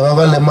hine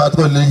kokole mat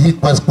kole hit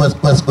kwes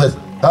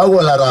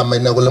kakola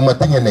Ramaina kole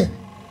matinye ne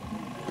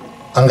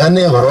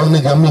angane korong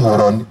nikami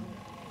koroni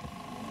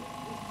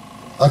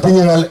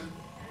atinye ng'al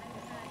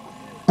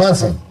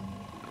pasi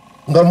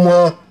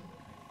ngamwa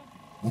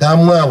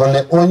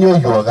kole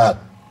onyoiwo kat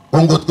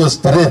ko ngot ko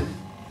straight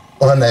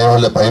onai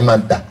ole bo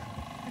imanda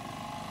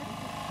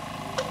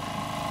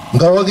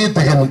ngawa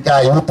kitikin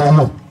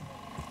kayutonyu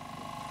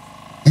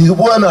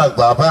kikibwone ak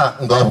baba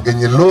ngab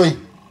kenyiloi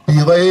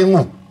biik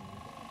oeng'u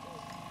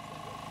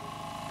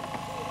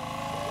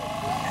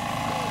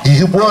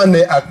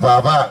kikibwone ak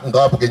baba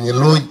ngab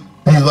kenyiloi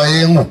biik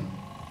oeng'u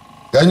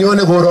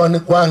kanyone koroni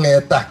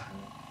kwang'eta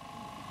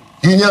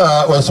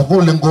kinyawe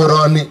sukul ing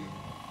koroni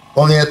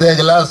kong'ete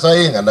class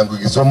 2 anan ko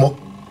kisomok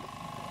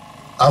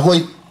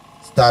akoi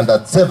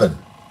standard 7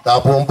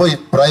 Kabomboi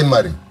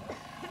primary.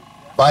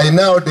 By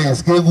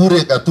nowadays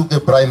kekure Katuke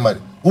primary.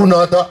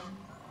 Unoto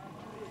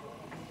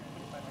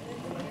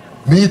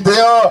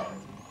miteo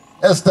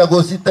Esther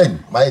Gositany,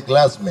 my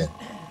classmate.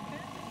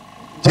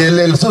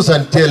 Chelel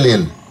Susan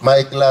Chelel,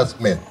 my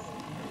classmate.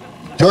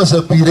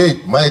 Joseph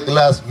Pirate, my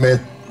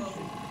classmate.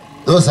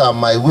 Those are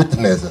my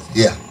witnesses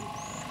here.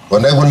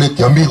 Konekule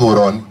kiambi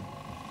koroni.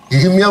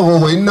 Kikimia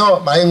gogo ino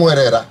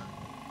maingwerera.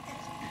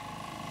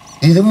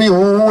 Kikimi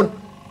uun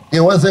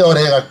kewase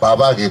orega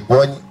baba ke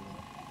kwony.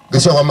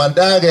 Kisho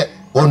mandage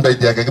kondo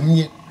jage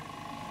kimnye.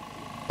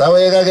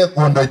 Tawega ke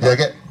kondo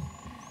jage.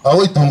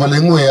 Awi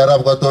tungole ngwe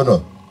arab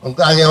kotono.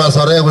 Ngage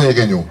wasore ko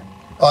yekenyu.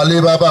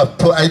 Ali baba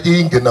to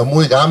aiti ngina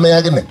mui game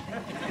yakine.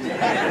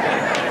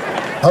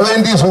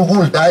 Awendi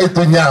sukul dai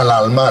to nyala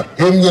almat.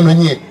 Emnye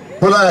nunye.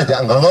 Kula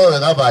ja ngawe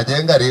ka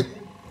baje ngarit.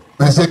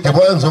 Pese ke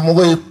boy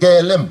somogo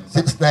KLM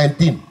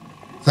 619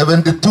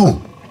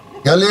 72.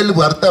 Galil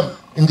wartam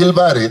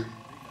ingilbari.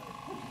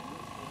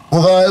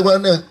 Bukai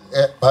wane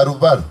baru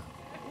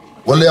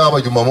wole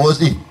apa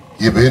Jumamosi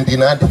ibendi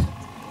nadi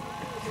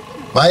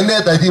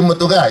maine taji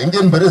mutuka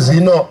ingen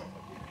beresino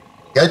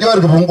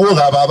kajor kebungu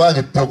ka baba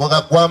kityo ko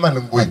kakwama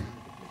ngui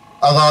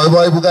aga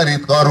boy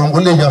bukarit karun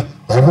kulejo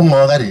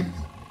bungo garin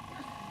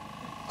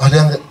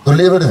adang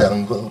tole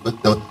beresang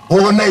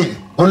ko nei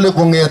kule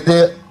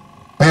kongete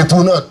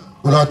petunot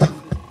kulot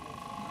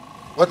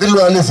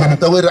watilu ali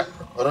senitawira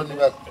oroni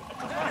bas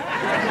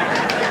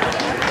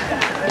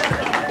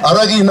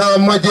aragi na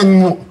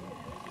majengu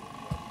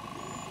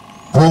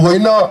kogo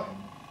ino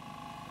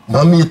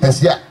mami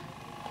tesya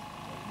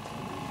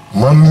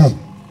mami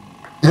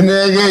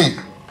inegei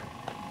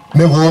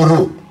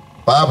negoro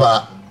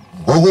baba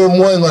gogo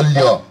moy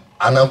ngolyo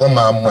anan ko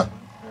mamwa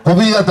ko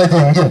bi gata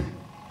jengin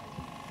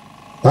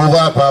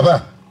kogo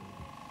baba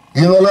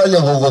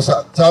ingololyo gogo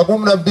sa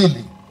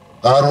 12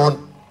 karon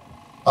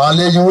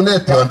ale yune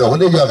tiondo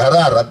kole yo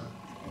kararan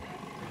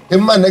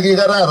imman neki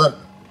kararan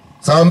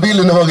saa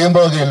 2 nebo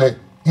kembo kele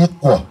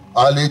ikwa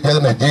ale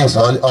jegne Jesu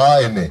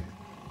aene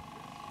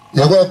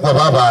yego kwa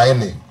baba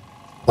aene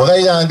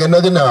wakai yange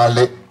nagina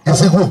ale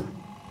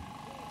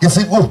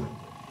kisiku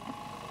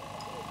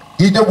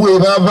kijobwe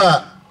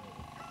baba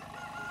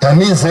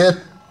kaniset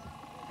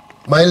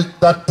mile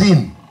 13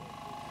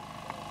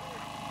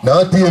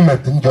 na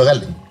tiemet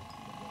njogali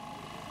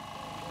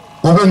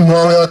kuben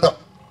mwawe oto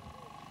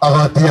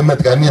aga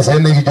tiemet kaniset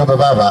ne kijobe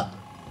baba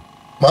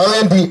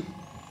mawendi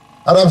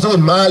arab sukul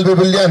mal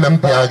biblia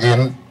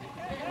nampiagin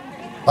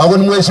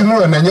agun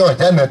mheshimiwa nenyo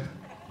Janet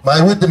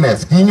my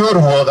witness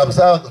kinyoruo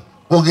kabisa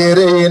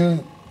kokere in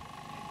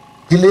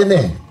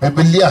kilene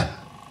biblia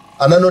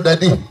anano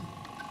dadi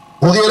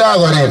kokere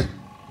akorir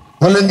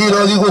kole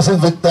ngiro kikosik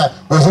Victor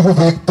kosiku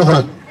biik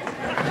tugul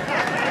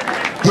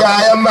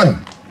kiaya man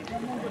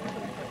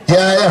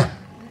kiaya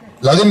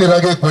lakini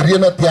rage kwerie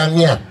na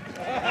tiang'ia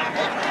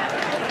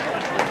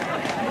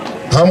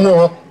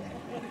kamo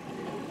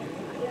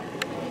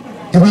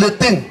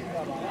kibleting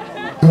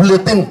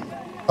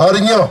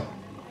arinyo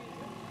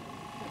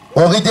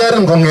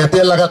kokicherin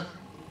kong'ete lagat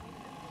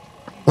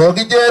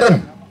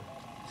kokicherin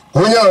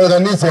konyo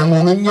kanisa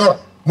ng'ung nyo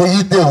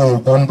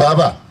nekiteun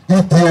baba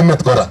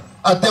itiemet kora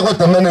ate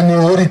kotemenen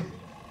orit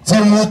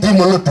simuti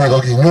molote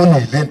kokinyoni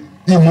ilen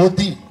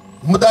imuti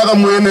mutaka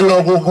mwene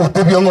lagok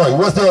tebyo ng'oi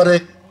wase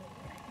orek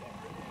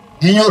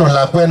kinyoru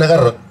lakwet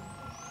nekaro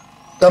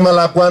kama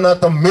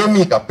lakwanato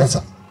memi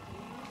kabisa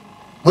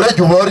mure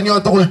chubornyo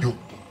tugul chu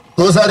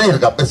tos arir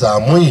kabisa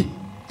amui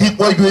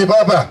kikwaiywei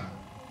baba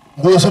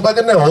ngosub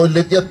akine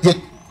ole kiatyek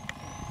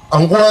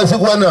angwasi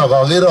kwana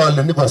akakere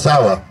ale niko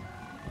sawa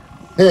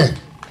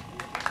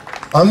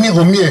ami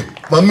komie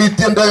mami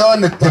tiendo yon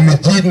netiemi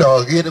chi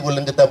nakakere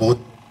kole kitabut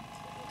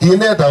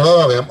kinet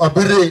akawem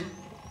abire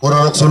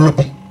kororok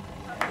sulubi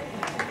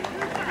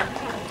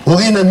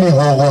kokinemi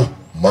gogo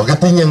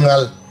makitinye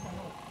ng'al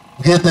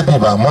ngetebi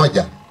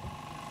pamoja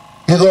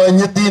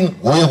kikonyitin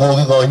weko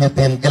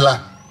kikonyitin kila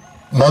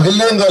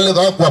makilen kale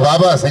kakwa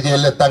baba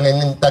sikele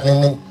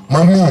tang'ing'ing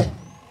mamie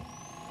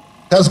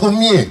kas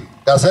komie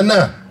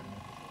kasena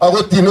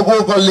akot tine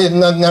kokole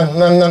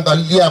ng'ang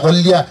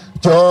kolya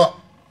cho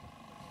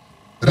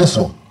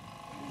riswo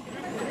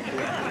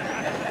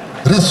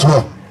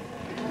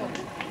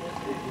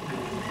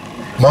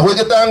makoi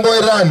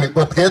kitangoi rani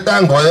kot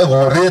ketangoe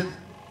koret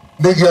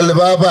nekiale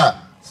baba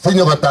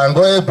sinyo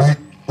kotangoe biik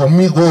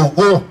komi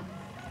koko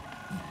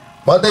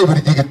matai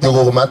birchi kityo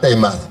koko matai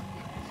mas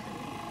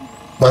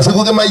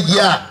masiku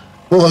kimayya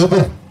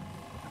kokakibir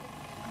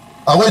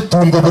akoi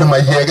tun kobir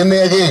mayyek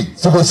inekei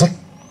sikosik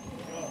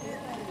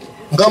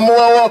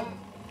ngamwowok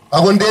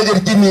akot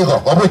ndekerchini ko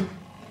kobuch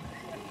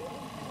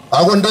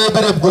akot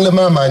ndebire kole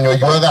mamanyo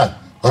ywaka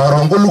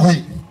karon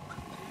kolugui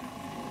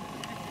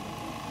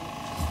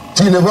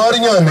chi nebo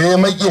orinyo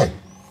neemaye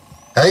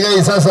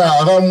kaikai sasa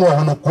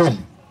akamwowun ukweli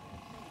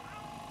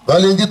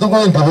kalenji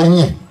tukwendi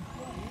konye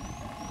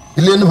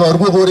ilen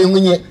iborwe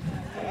koreng'unye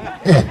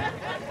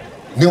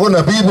niko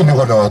na bibi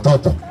niko na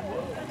watoto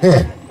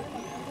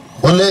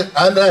kole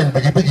andany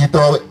pikipikit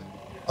awe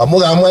amu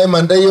kamwa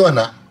imanda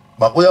yona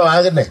makoi awe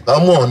akine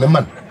kamwaun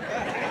iman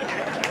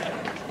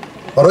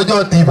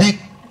korocho tibik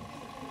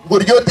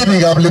ngorcho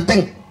tibikab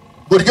Liting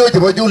ngorcho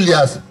chebo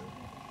Julius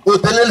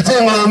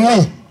otelelsen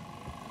ng'omi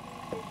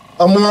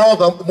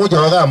amwao much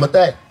awe gaa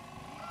mutai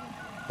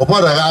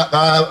opora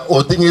ka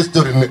otinye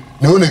history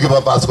neune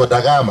kibo Vasco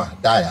da Gama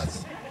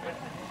Dias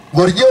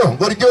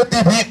ngorcho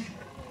tibik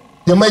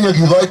chemenye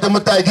kikoite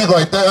mutai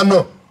kikoite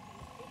ano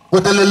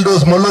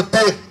koteleldos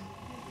molotek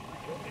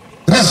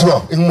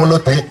riswo ing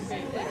molotek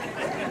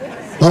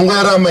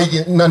tungera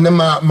ne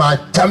ma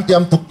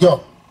champion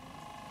tukyo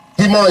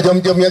kimo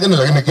jom yakini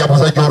lakini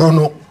kiapusa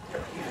choronok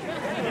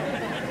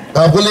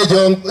kakule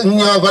jong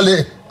nyo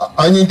kale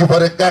anyin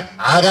chupare kak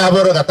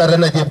akaboro katare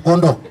na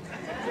chepkondok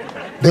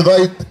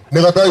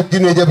nikatoib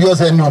tine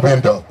chepyoset nyu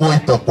bendo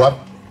koito kwam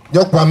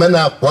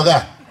nyokwamena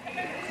kwaga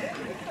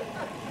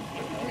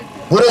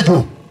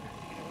murechu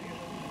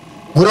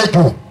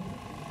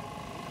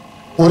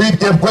orib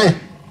chepkwei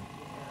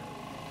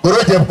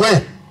koro chepkwei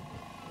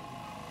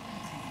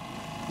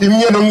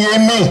imyeno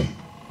ng'emi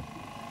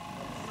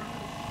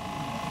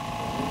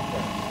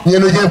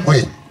nyeno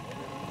chepkwei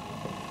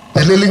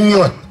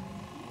teleling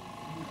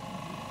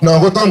no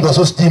kotom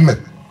kosus timet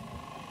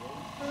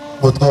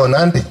kot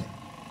konandi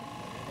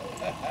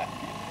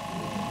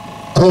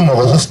tomo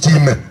kosus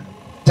timet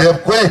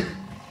chepkwei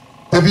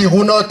tebi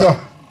kunoto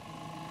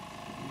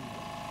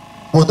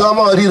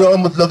kotomo arir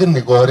amut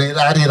lakini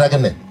arir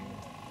akine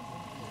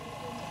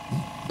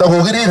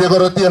takokirire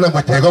korotie anan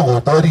ko chego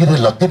kotorire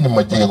lakini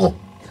ma chego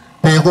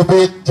beek ko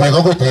beek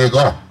chego ko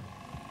chego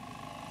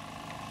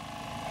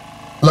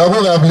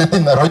lagokab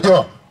Liting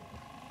arocho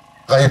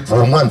kait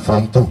form 1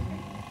 form 2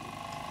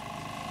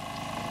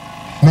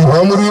 mi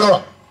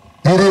bamurio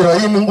tiriro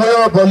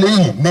ingweyo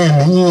polii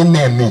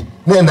neni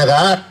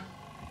nekaat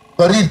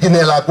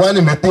korirchine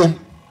lakwani metin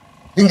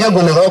ingen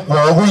kole kakwo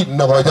akui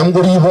nekocham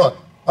koribo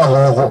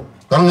akoko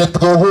kang'et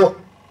koko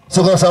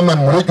sikosaman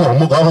murechu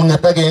amu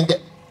kakong'et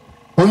agenge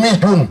komi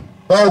chun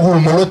kakur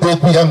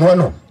molotek biik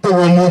ang'wanu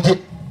tokomuchi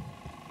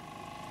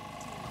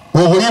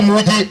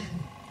kokoimuchi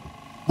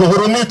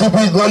kokoromitu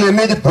biik kole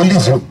nekit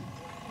polisi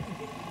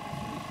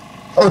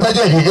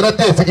otache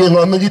kikirate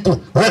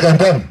sikeng'omekitu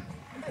wekandan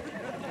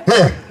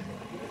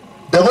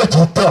dako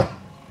chito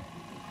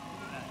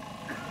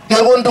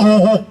kekon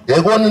tukukuk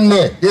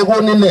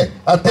kekon ine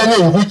atenye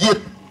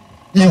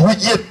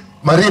ikuchiet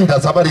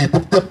marinda sabarit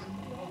tiptep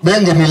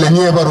mengen ile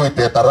nye baroi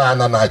teta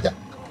rana naja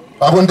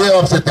ako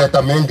ndeopse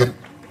teta mengen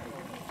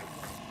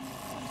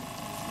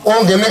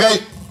ongen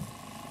nekai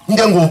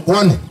ingen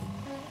kokwoni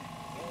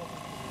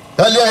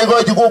kalya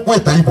ikochi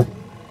kokwet aibu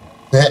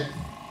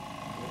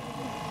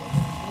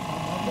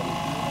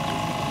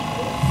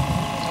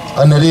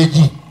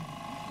anareji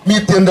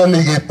mi tiendo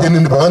neketieni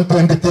nebo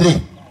 123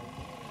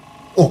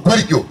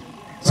 okwercho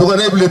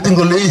sikonaib Liting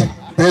kole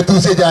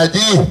betusiek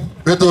chachi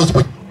betos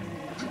buch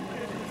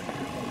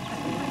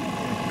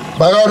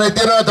Magone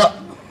tieno to.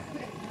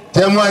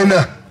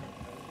 Chemwaina.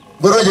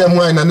 Goro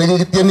chemwaina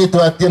nikitieni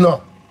to atieno.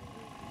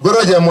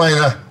 Goro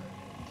chemwaina.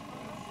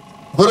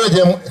 Goro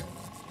chem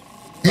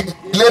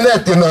Lene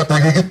tieno to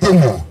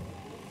kikitieni.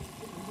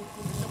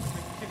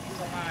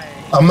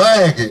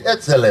 Amaegi,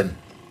 excellent.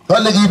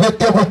 Kale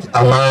kibetyo buch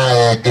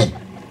amaegi.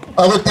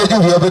 Abetyo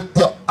ju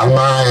abetyo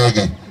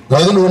amaegi.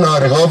 Lakini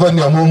unarecover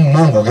ni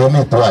Mungu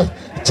kemi twai.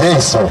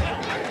 Jesu.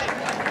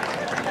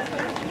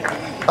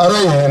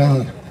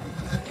 Arayin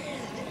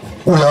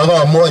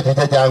uyaga moja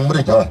chachang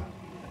mricho.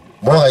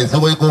 Moga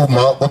isukoi ko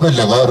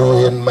pele garu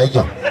yen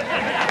maicho.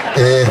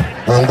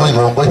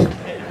 Gongoi.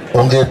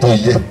 Onge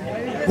tuye.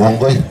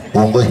 Gongoi.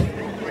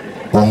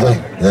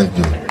 Thank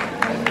you.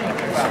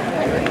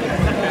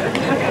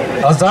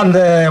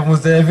 Asante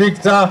Mzee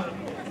Victor.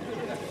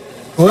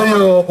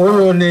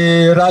 Huyu ni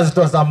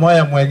Erastus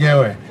Samoei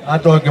mwenyewe.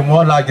 Hata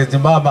ukimwona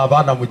akisimama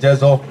hapana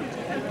mchezo,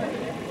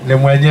 ni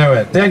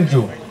mwenyewe. Thank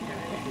you.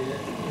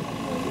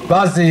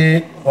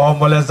 Basi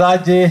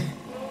waombolezaji,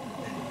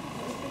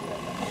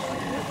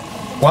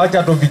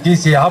 wacha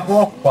tufikishe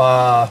hapo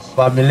kwa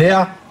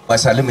familia.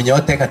 Wasalimu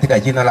nyote katika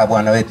jina la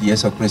Bwana wetu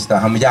Yesu Kristo.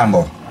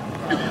 Hamjambo.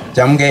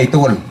 Jamgei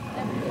tukul.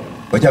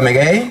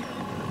 Ujamegei.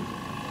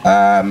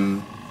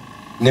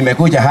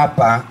 Nimekuja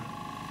hapa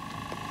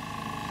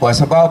kwa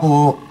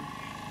sababu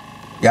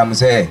ya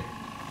mzee.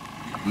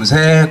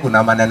 Mzee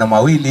kuna maneno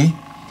mawili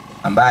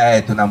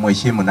ambaye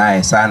tunamheshimu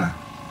naye sana.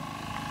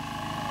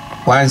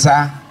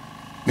 Kwanza,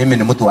 mimi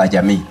ni mtu wa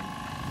jamii.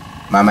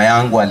 Mama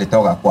yangu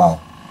alitoka kwao.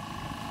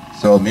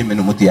 So mimi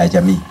ni mtu ya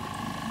jamii.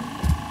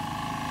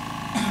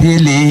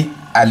 Pili,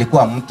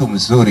 alikuwa mtu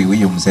mzuri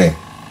huyu mzee.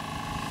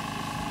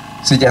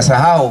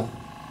 Sijasahau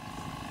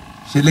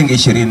shilingi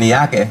 20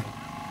 yake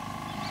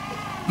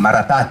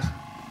mara 3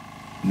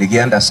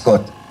 nikienda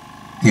Scott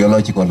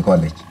Theological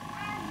College.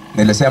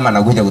 Nilisema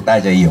nakuja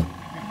kutaja hiyo.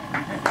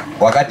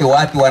 Wakati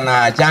watu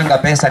wanachanga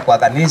pesa kwa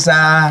kanisa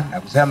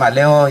na kusema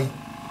leo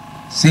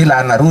Sila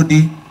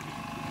anarudi,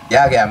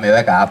 yake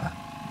ameweka hapa.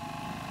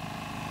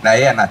 Na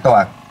yeye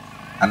anatoa,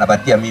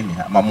 anapatia mimi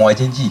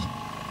mamoja nji.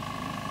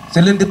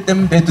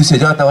 Silindiptem betu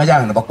sejota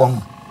wajang na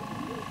bakwangu.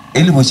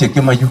 Elibu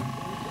shekima yu.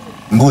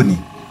 Nguni.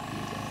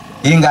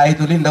 Inga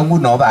itulinda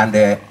nguno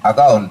bande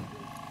account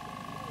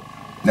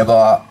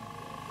nebo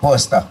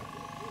posta.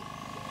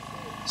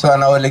 So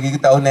ana wale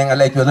kikita uneng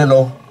alay chwele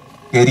lo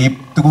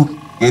kerip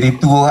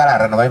tugu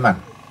karara na bayman.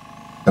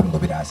 Tum ko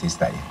bida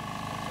asista ye.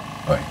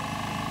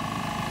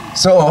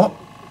 So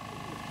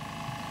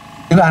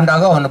iba anda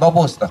account nebo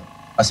posta.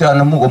 Asi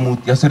ana mu ko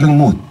mut ya siling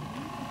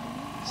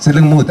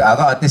mut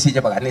aga ate si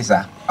jaba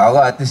kanisa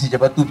aga ate si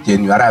jaba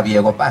tupchen yu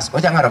arabi ko pas ko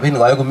jang arabin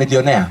ko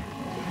millionaire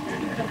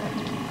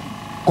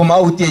kuma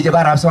utie jaba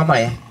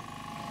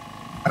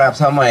Arab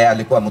Samoei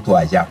alikuwa mtu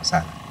wa ajabu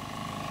sana.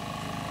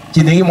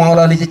 Chini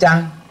mwa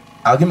lichang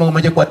agi mo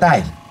maje kwa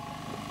tai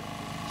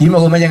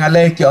kimo maje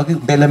ngale kyo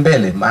mbele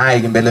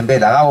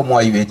mbele aga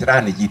mo iwe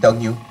tirani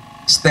jitong yu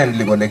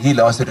Stanley ko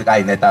negila osir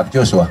kai netab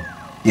Joshua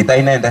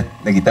itai nenda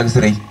negitag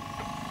sirei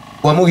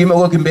kwa mugi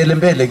mo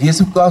mbele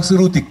Yesu kwa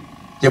surutik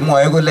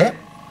chemwae kule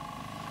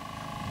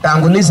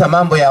tanguliza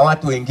mambo ya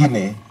watu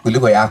wengine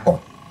kuliko yako.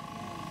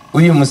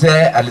 Huyu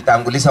mzee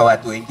alitanguliza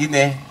watu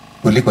wengine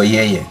kuliko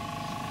yeye.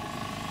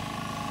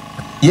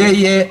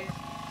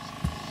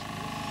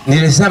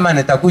 Nilisema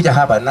nitakuja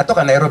hapa,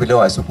 natoka Nairobi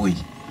leo asubuhi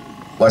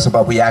kwa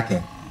sababu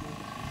yake.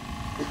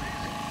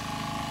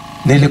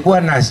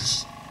 Nilikuwa na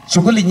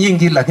shughuli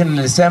nyingi, lakini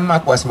nilisema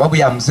kwa sababu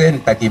ya mzee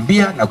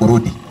nitakimbia na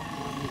kurudi.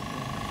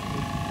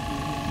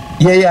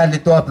 Yeye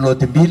alitoa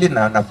plot 2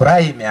 na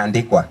nafurahi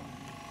imeandikwa.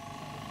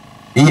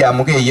 Hii ya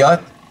mge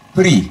yacht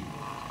free.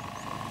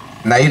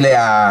 Na ile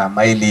ya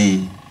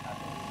maili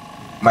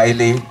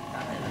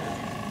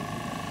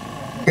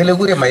kile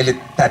gure maili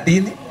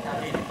 13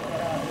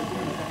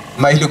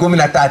 maili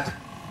 13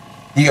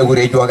 diga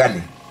gure jwa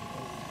gali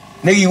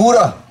negi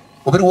gura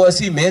obir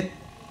wasi met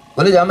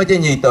wala jama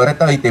jenye itore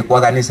ta ite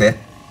kwa kanise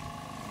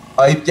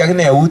aip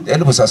jagne ut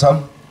el busasom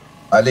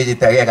ale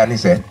jitage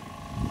kanise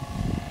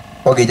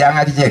ko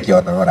kijanga dije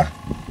kyoto ora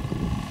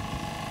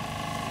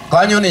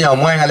kanyo ni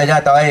nyamwe ngale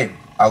jata ai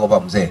ako ba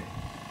mzee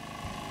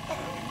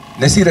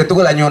nesire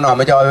tukula nyono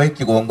amajawe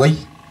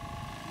kigongoi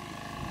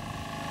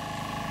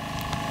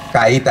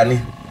kaitani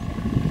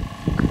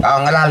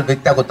ngalal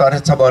Victor ko tore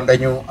sabonda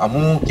nyu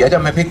amu kiaja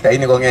me Victor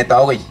ini ko ngeta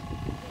oi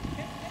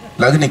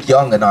lakini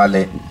kionge na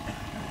ale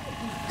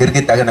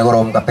kirkita ke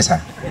ngorom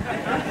kapesa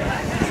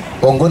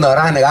kongo na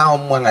rane ga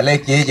ngale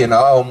kieje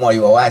na mo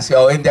yo wasi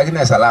o india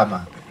kina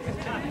salama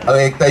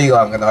awe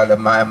kionge na ale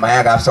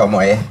maya ga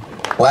Samoei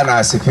Bwana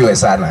asifiwe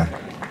sana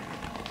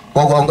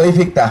ko kongo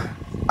Victor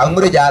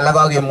angure jala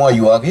ko ge mo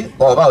yo gi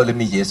ko ba ole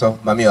mi Yesu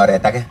mami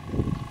oreta ke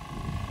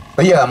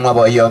Oye amwa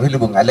boyo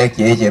filibu ngale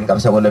kieje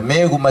kabisa kole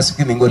megu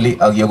maskini ngoli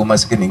agyo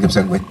maskini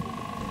ngipsangwe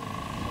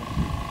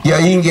ya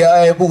ingi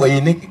ay bugo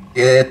inik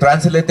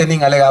translate ni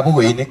ngale ga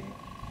bugo inik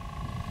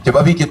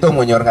cheba bi kito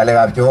mo nyor ngale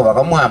ga Jehova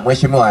kamwa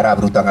mheshimiwa Arab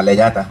ruta ngale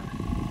jata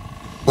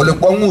kole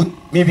kwangut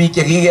mi bi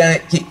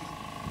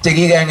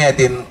chegiga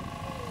ngetin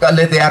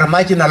kale they are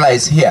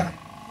marginalized here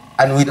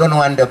and we don't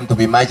want them to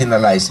be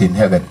marginalized in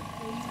heaven.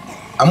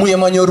 Amu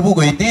yemanyoru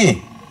bukuit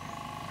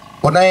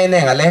konae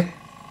ne ngalek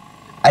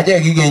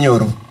ache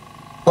kikenyoru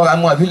ko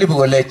kamwa Philip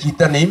kole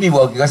chito neimi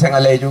kokikose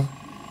ngalechu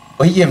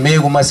oye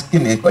meku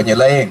maskini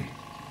konyil aeng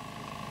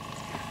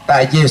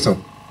ta Jesu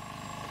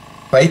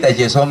faita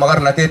Jesu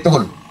makarnatet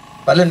tugul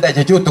balinda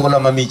chechu tugul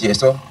mami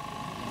Jesu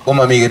ko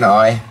mami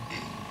kinoe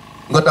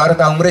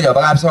ngotoreta umre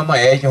joba kapsomo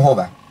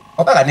Jehova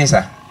oba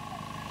kanisa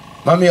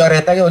mami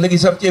oret age ole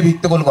kisopche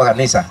biik tugul ko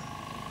kanisa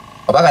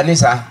oba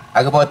kanisa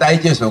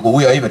akibotai Jesu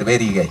kou yo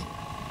iberberigei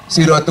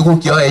siro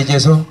tuguk yoe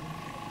Jesu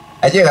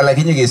ache kala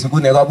kinye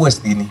kesukune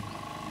kabwestini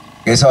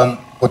kesom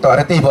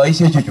kotoretech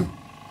boisiechuchu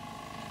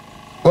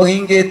ko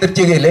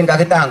kingetepche kelen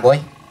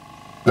kakitangoi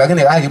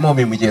lakini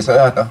kakimomi Jesu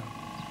yoto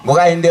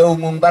ngokainde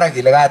ung'ung barak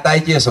ile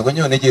katai Jesu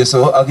konyone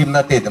Jesu ak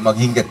kimnatet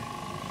makinget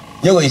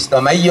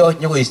nyokoisto maiyo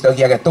nyokoisto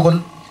ki age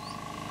tugul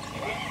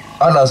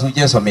alosu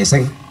Jesu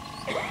mising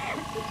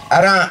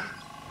ara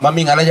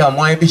mami ngala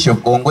jamwae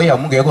bishop kongoi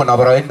amu kekono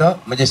boroindo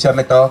meche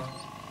siameto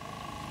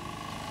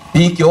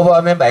biik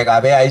chobo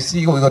membaekab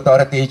AIC ko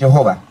kikotoretech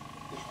Jehova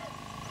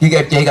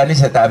kikepchei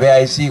kanisetab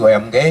AIC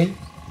koyamgei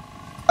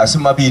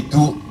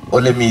asimabitu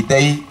ole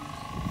mitei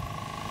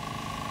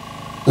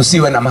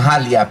tusiwe na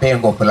mahali ya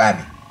pengo fulani.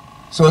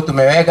 So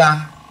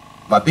tumeweka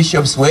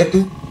mabishops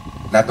wetu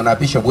na tuna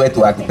bishop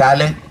wetu wa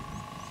Kitale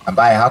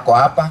ambaye hako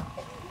hapa.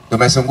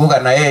 Tumezunguka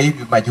na yeye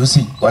hivi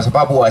majuzi kwa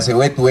sababu wazee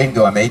wetu wengi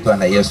wameitwa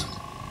na Yesu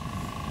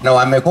na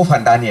wamekufa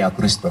ndani ya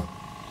Kristo.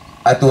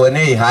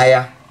 Hatuonei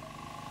haya,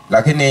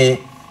 lakini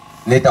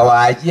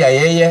nitawaajia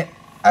yeye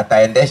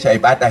ataendesha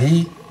ibada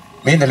hii.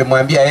 Mimi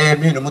nilimwambia yeye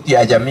mimi ni mtu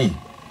ya jamii.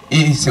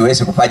 Hii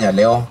siwezi kufanya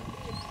leo.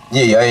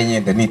 Nyie yeye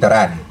nyende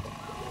nitarani.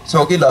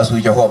 So kila su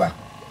Jehova.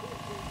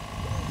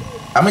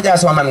 Amaja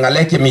soma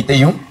ngaleke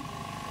miteyu.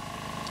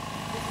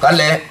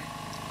 Kale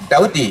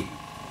Daudi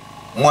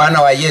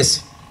mwana wa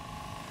Yese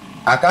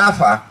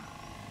akafa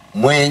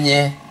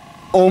mwenye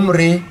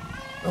umri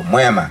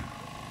mwema,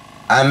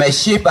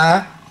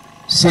 ameshiba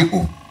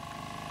siku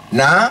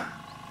na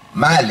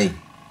mali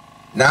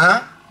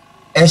na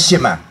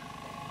heshima.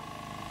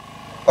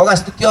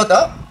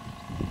 Ogastukioto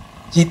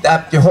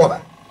kitab Jehova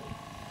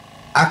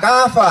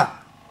akafa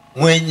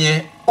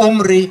mwenye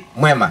umri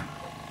mwema.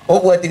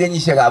 Ogwati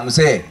kenyishe ka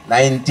mzee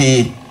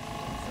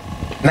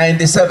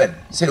 97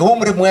 si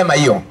umri mwema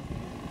hiyo,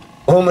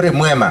 umri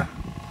mwema,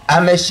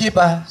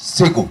 ameshiba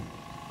siku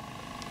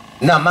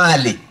na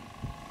mali.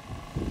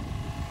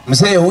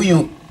 Mzee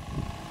huyu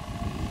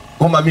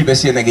kuma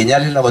mibesi na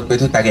genyali na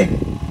watu tage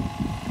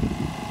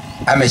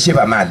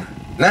ameshiba mali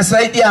na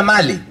zaidi ya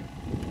mali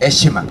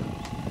heshima.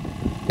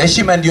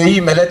 Heshima ndio hii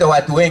imeleta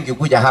watu wengi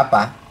kuja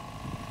hapa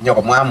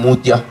nyoko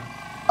mwamutia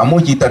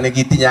amuji tane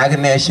gitinya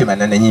agene heshima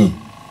na nenyi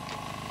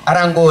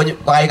arango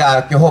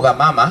kaiga Jehova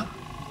mama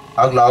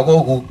ak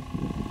lagoku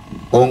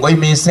kongoi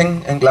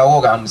mising eng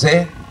lagok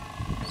amse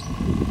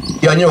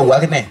yonyo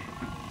wagne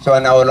so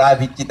na ola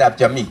bikitab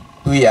jamii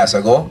 2 years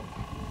ago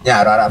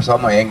nyaro arab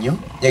somo engyu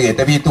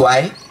nyegete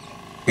tuai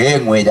ke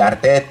ngwe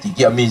jartet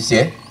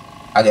kikiamisie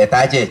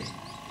agetache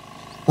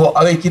ko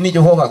awekini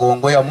Jehova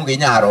kongoi amu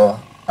kinyaro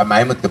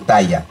amaimut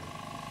kiptaya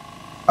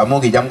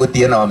amu kijam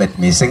kotieno met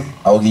mising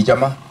au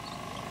kichama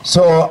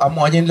so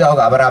amonyin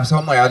lagokab arab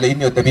somo ale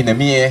ini otebi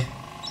nemie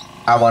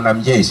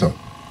agonam Jesu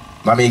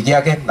mami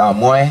kiage na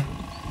moe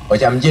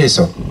ocham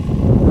Jesu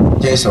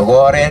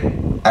ko oret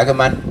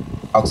akiman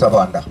ak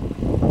sobonda.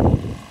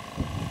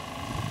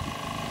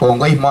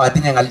 Kongoi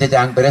matinye ngal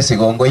chechang peresi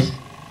kongoi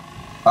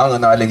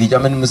angen ale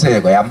kichomen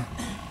mzee koyam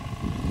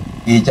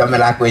kichome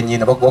lakwenyi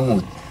nebo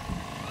kwongut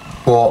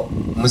ko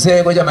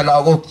mzee kochome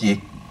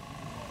lagokchik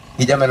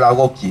kichome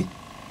lagokchik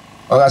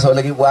okas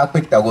ole kibwa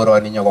kwikta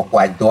koroni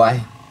nyokokwany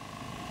tuai.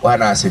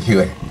 Bwana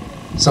asifiwe.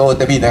 So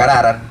tebi ne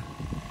kararan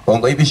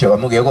kongoi bishop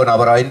amu kekono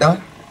boroindo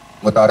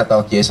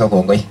ngotoretok Jesu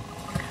kongoi.